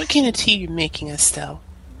 What kind of tea are you making, Estelle?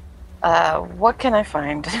 What can I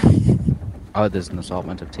find? Oh, there's an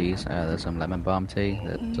assortment of teas. There's some lemon balm tea,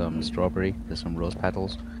 there's some strawberry, there's some rose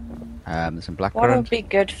petals, there's some What blackcurrant, would be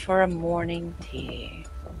good for a morning tea?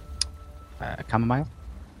 chamomile.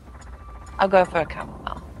 I'll go for a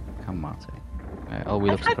chamomile. Chamomile tea. We I've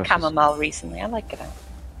looked had across chamomile recently. I like it.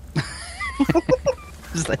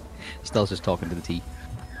 It's like Estelle's just talking to the tea.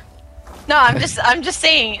 No, I'm just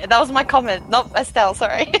saying that was my comment, not Estelle.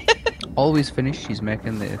 Sorry. Always finished. She's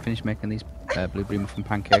finished making these blueberry muffin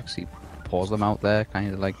pancakes. She pours them out there,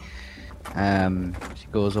 kind of like. She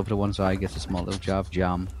goes over to one side, gets a small little jar of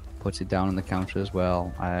jam, puts it down on the counter as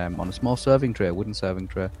well, on a small serving tray, a wooden serving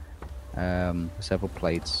tray, several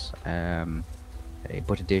plates, a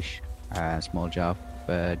butter dish, a small jar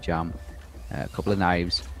of jam, a couple of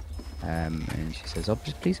knives, And she says, "Oh,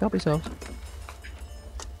 just please help yourself."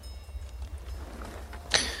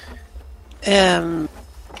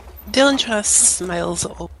 Dylan Trust smiles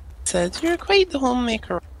at Obi and says, "You're quite the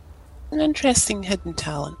homemaker. An interesting hidden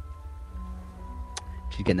talent."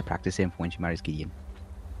 She's getting the practice in for when she marries Gideon.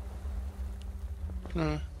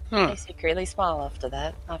 I secretly smile after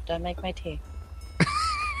that, after I make my tea.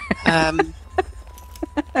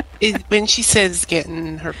 When she says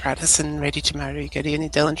getting her practice and ready to marry Gideon,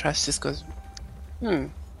 Dylan Trust just goes, Out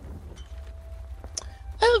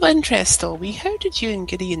of interest, Ollie, how did you and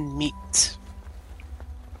Gideon meet?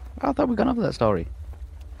 I thought we'd gone over that story.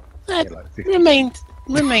 Remind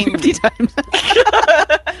 50 times.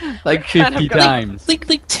 Like 50 times.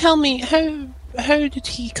 Like, tell me, how did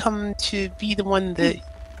he come to be the one that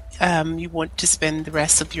you want to spend the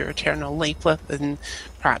rest of your eternal life with, and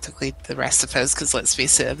practically the rest of his, because let's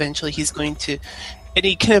face it, eventually he's going to... And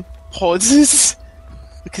he kind of pauses,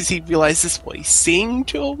 because he realises what he's saying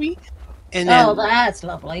to Obi. And then, that's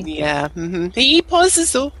lovely. Yeah, he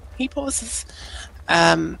pauses though. He pauses.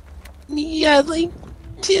 Yeah, like,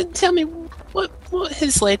 tell me, what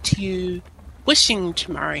has led to you wishing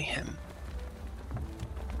to marry him?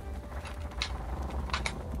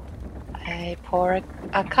 I pour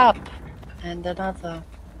a cup, and another,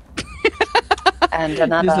 and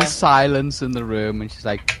another. There's a silence in the room, and she's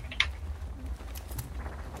like,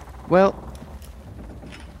 "Well,"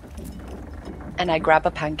 and I grab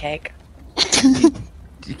a pancake.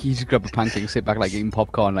 you just grab a pancake and sit back like eating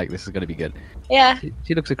popcorn, like this is going to be good. Yeah.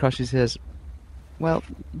 She looks across, she says, "Well,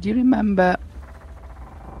 do you remember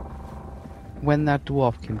when that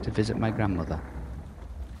dwarf came to visit my grandmother?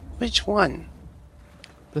 Which one?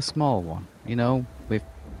 The small one, you know, with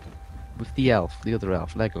the elf, the other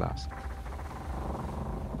elf, Legolas."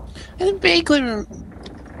 And vaguely,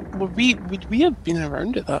 would we have been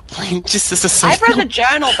around at that point? Just as a side I've read a note?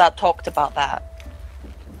 journal that talked about that.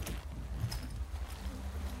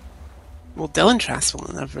 Well, Dylan Trask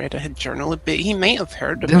wouldn't have read a journal, but he might have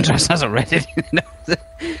heard about Dylan it. Trask hasn't read it.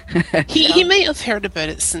 He might have heard about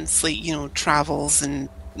it since, like, you know, travels and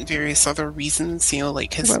various other reasons. You know,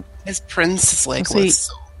 like his prince is Legolas.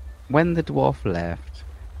 See, when the dwarf left,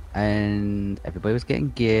 and everybody was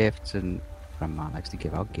getting gifts, and Grandma likes to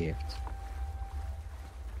give out gifts,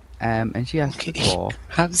 and she asked the dwarf,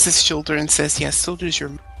 Hugs his shoulder and says, "Yes, so does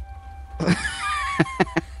your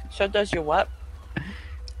So does your what?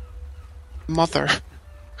 mother."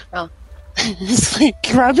 Oh. He's like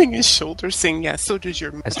grabbing his shoulder, saying, "Yes, so does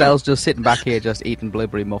your mother." Estelle's just sitting back here, just eating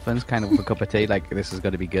blueberry muffins, kind of with a cup of tea, like this is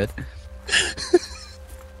going to be good.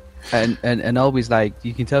 and always like,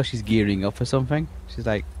 you can tell she's gearing up for something. She's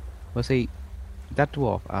like, "Well, see, that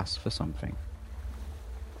dwarf asked for something,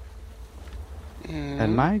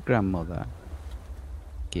 and my grandmother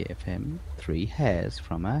gave him 3 hairs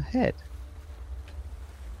from her head.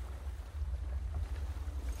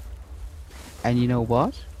 And you know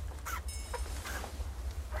what?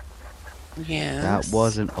 Yes. That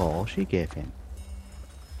wasn't all she gave him.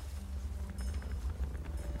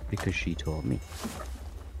 Because she told me."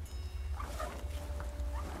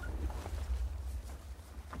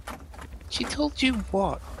 She told you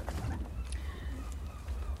what?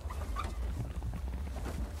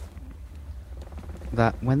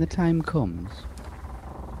 That when the time comes,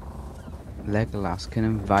 Legolas can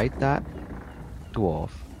invite that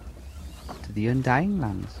dwarf to the Undying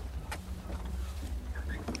Lands.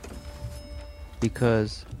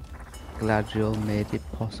 Because Galadriel made it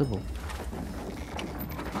possible.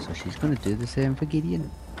 So she's going to do the same for Gideon.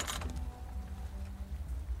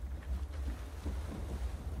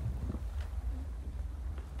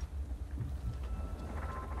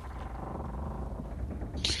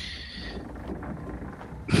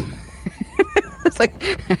 It's like,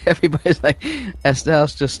 everybody's like,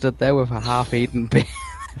 Estelle's just stood there with her half-eaten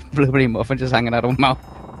blueberry muffin just hanging out of her mouth.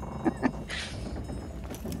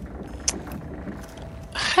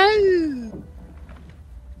 How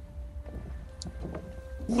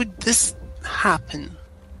would this happen?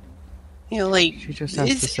 You know, like, She just has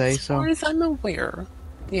to say as so. far as I'm aware,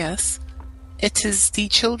 yes, it is the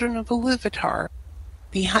children of Iluvatar,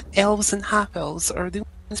 the elves and half-elves, are the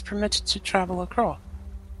ones permitted to travel across.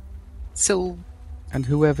 So, And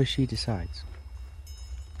whoever she decides.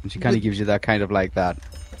 And she kind of gives you that kind of like that.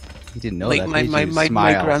 You didn't know like that, my did my you? my,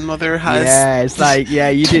 my Smile. grandmother has. Yeah, it's like, yeah,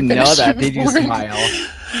 you didn't know that, did you? Smart.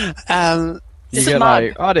 Smile. You get Smug.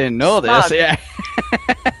 like, I didn't know this. Smug. Yeah.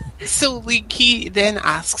 So, like, he then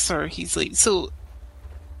asks her, he's like, "So,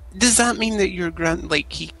 does that mean that your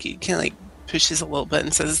like, he kind of, like, pushes a little bit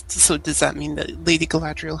and says, so does that mean that Lady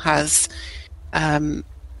Galadriel has,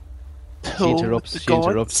 She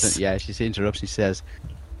interrupts. Yeah, she interrupts. She says,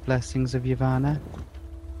 blessings of Yavanna?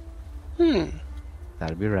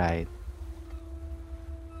 That'll be right.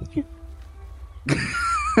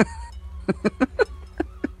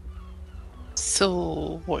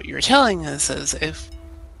 So what you're telling us is if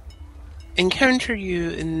encounter you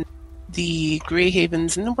in the Grey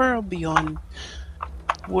Havens and the world beyond,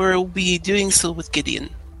 we'll be doing so with Gideon.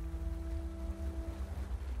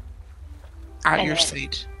 At your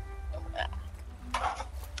side.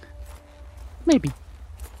 Maybe.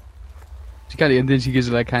 She kind of, and then she gives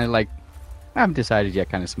like kind of like, I haven't decided yet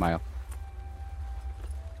kind of smile.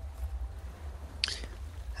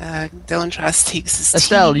 Dylan Trask takes his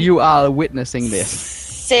Estelle, tea. you are witnessing this.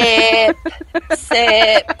 Sip,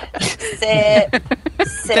 sip, sip, Dylan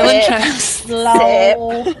sip. Trask.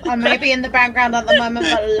 Lol. I may be in the background at the moment,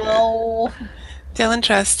 but lol. Dylan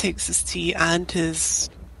Trask takes his tea and his,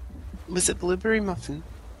 was it blueberry muffin?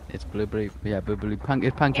 It's blueberry, blueberry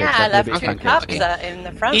pancakes. Yeah, I left blueberry 2 pancakes. cups in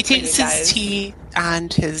the front He for you takes guys. his tea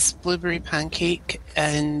and his blueberry pancake,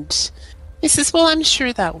 and he says, well, I'm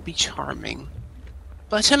sure that will be charming.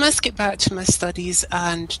 But I must get back to my studies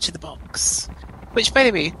and to the box. Which, by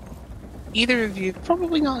the way, either of you,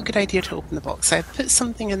 probably not a good idea to open the box. I've put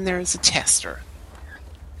something in there as a tester.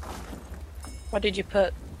 What did you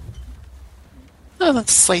put? Oh,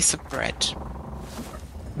 that's a slice of bread.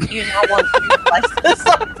 You now want slices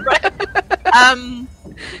of bread.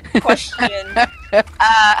 Question.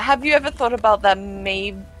 Have you ever thought about that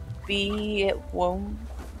maybe it won't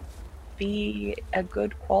be a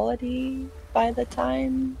good quality by the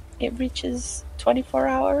time it reaches 24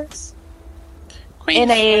 hours? In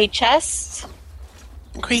a chest?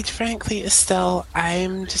 Quite frankly, Estelle,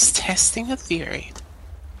 I'm just testing a theory.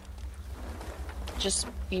 Just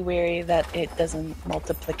be wary that it doesn't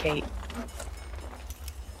multiplicate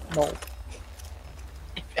mold.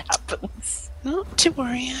 If it happens. Not to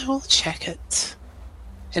worry, I will check it.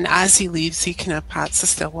 And as he leaves, he kind of pats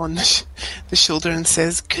Estelle on the shoulder and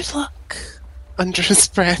says, good luck, under his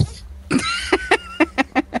breath.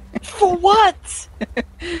 For what?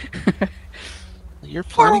 You're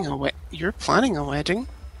planning a wedding.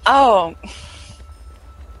 Oh,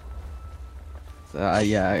 So,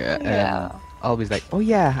 yeah. Always like, oh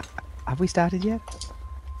yeah, have we started yet?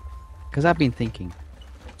 Because I've been thinking.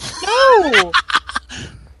 No!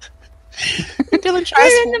 Dylan Trask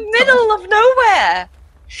We're in the middle of nowhere!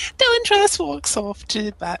 Dylan Trask walks off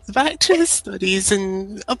to back to his studies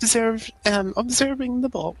and observing the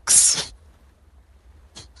box.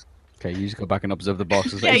 Okay, you just go back and observe the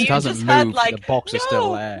boxes. Yeah, it you hasn't just had moved. like, The box is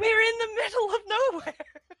still there. We're